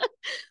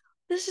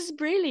 This is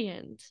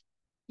brilliant.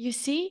 You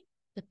see,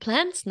 the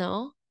plants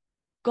know,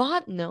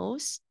 God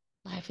knows,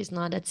 life is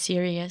not that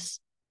serious.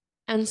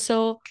 And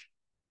so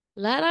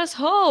let us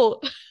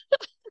hope.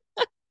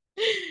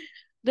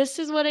 This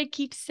is what I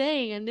keep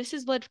saying, and this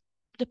is what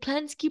the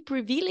plants keep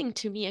revealing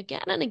to me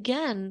again and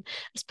again.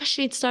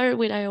 Especially it started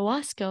with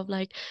ayahuasca of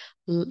like,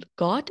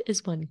 God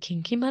is one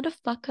kinky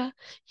motherfucker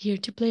here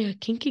to play a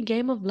kinky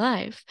game of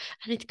life.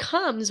 And it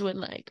comes with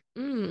like,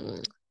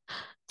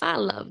 I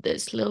love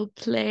this little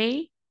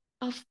play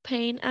of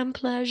pain and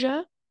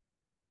pleasure.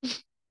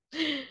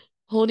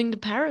 Holding the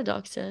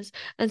paradoxes.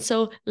 And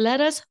so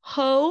let us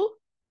hoe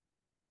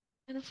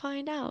and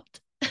find out.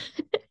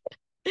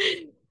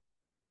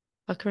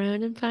 Fuck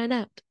around and find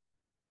out.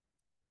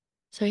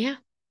 So yeah,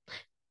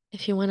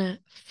 if you want to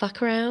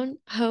fuck around,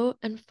 hoe,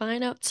 and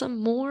find out some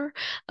more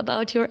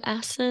about your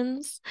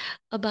essence,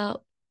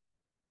 about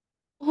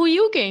who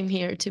you came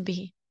here to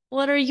be.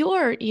 What are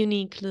your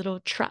unique little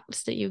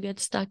traps that you get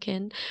stuck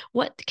in?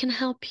 What can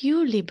help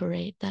you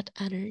liberate that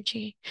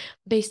energy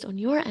based on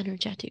your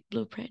energetic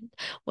blueprint?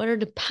 What are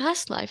the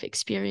past life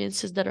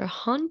experiences that are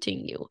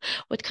haunting you?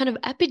 What kind of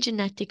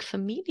epigenetic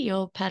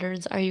familial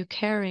patterns are you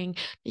carrying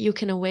that you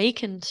can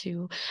awaken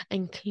to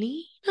and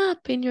clean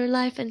up in your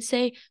life and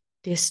say,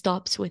 this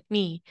stops with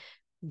me.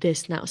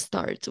 This now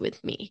starts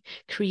with me,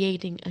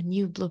 creating a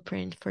new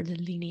blueprint for the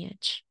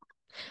lineage.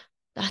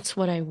 That's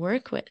what I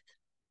work with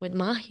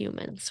my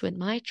humans, with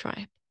my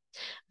tribe.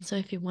 So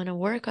if you want to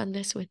work on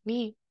this with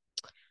me,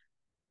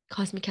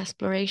 Cosmic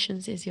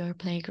Explorations is your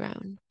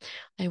playground.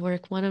 I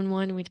work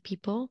one-on-one with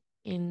people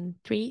in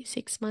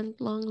 3-6 month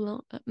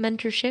long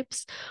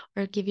mentorships,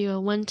 or give you a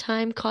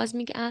one-time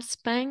cosmic ass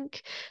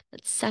spank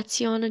that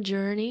sets you on a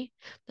journey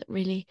that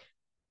really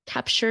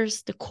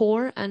captures the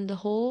core and the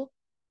whole,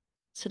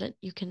 so that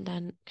you can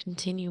then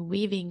continue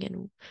weaving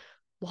and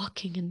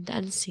walking and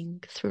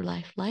dancing through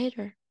life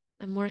lighter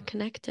and more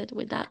connected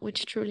with that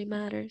which truly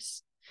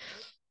matters.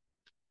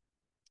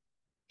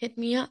 Hit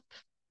me up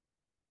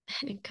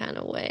any kind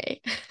of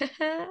way.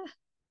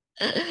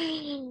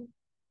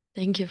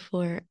 Thank you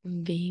for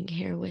being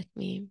here with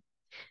me.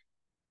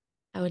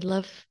 I would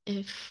love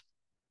if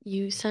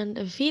you send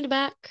a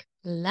feedback,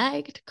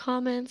 liked,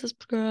 comment,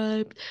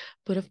 subscribed,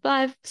 put a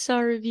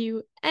 5-star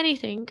review,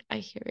 anything. I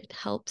hear it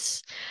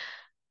helps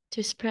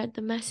to spread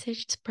the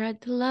message,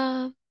 spread the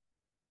love.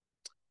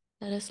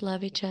 Let us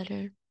love each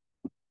other.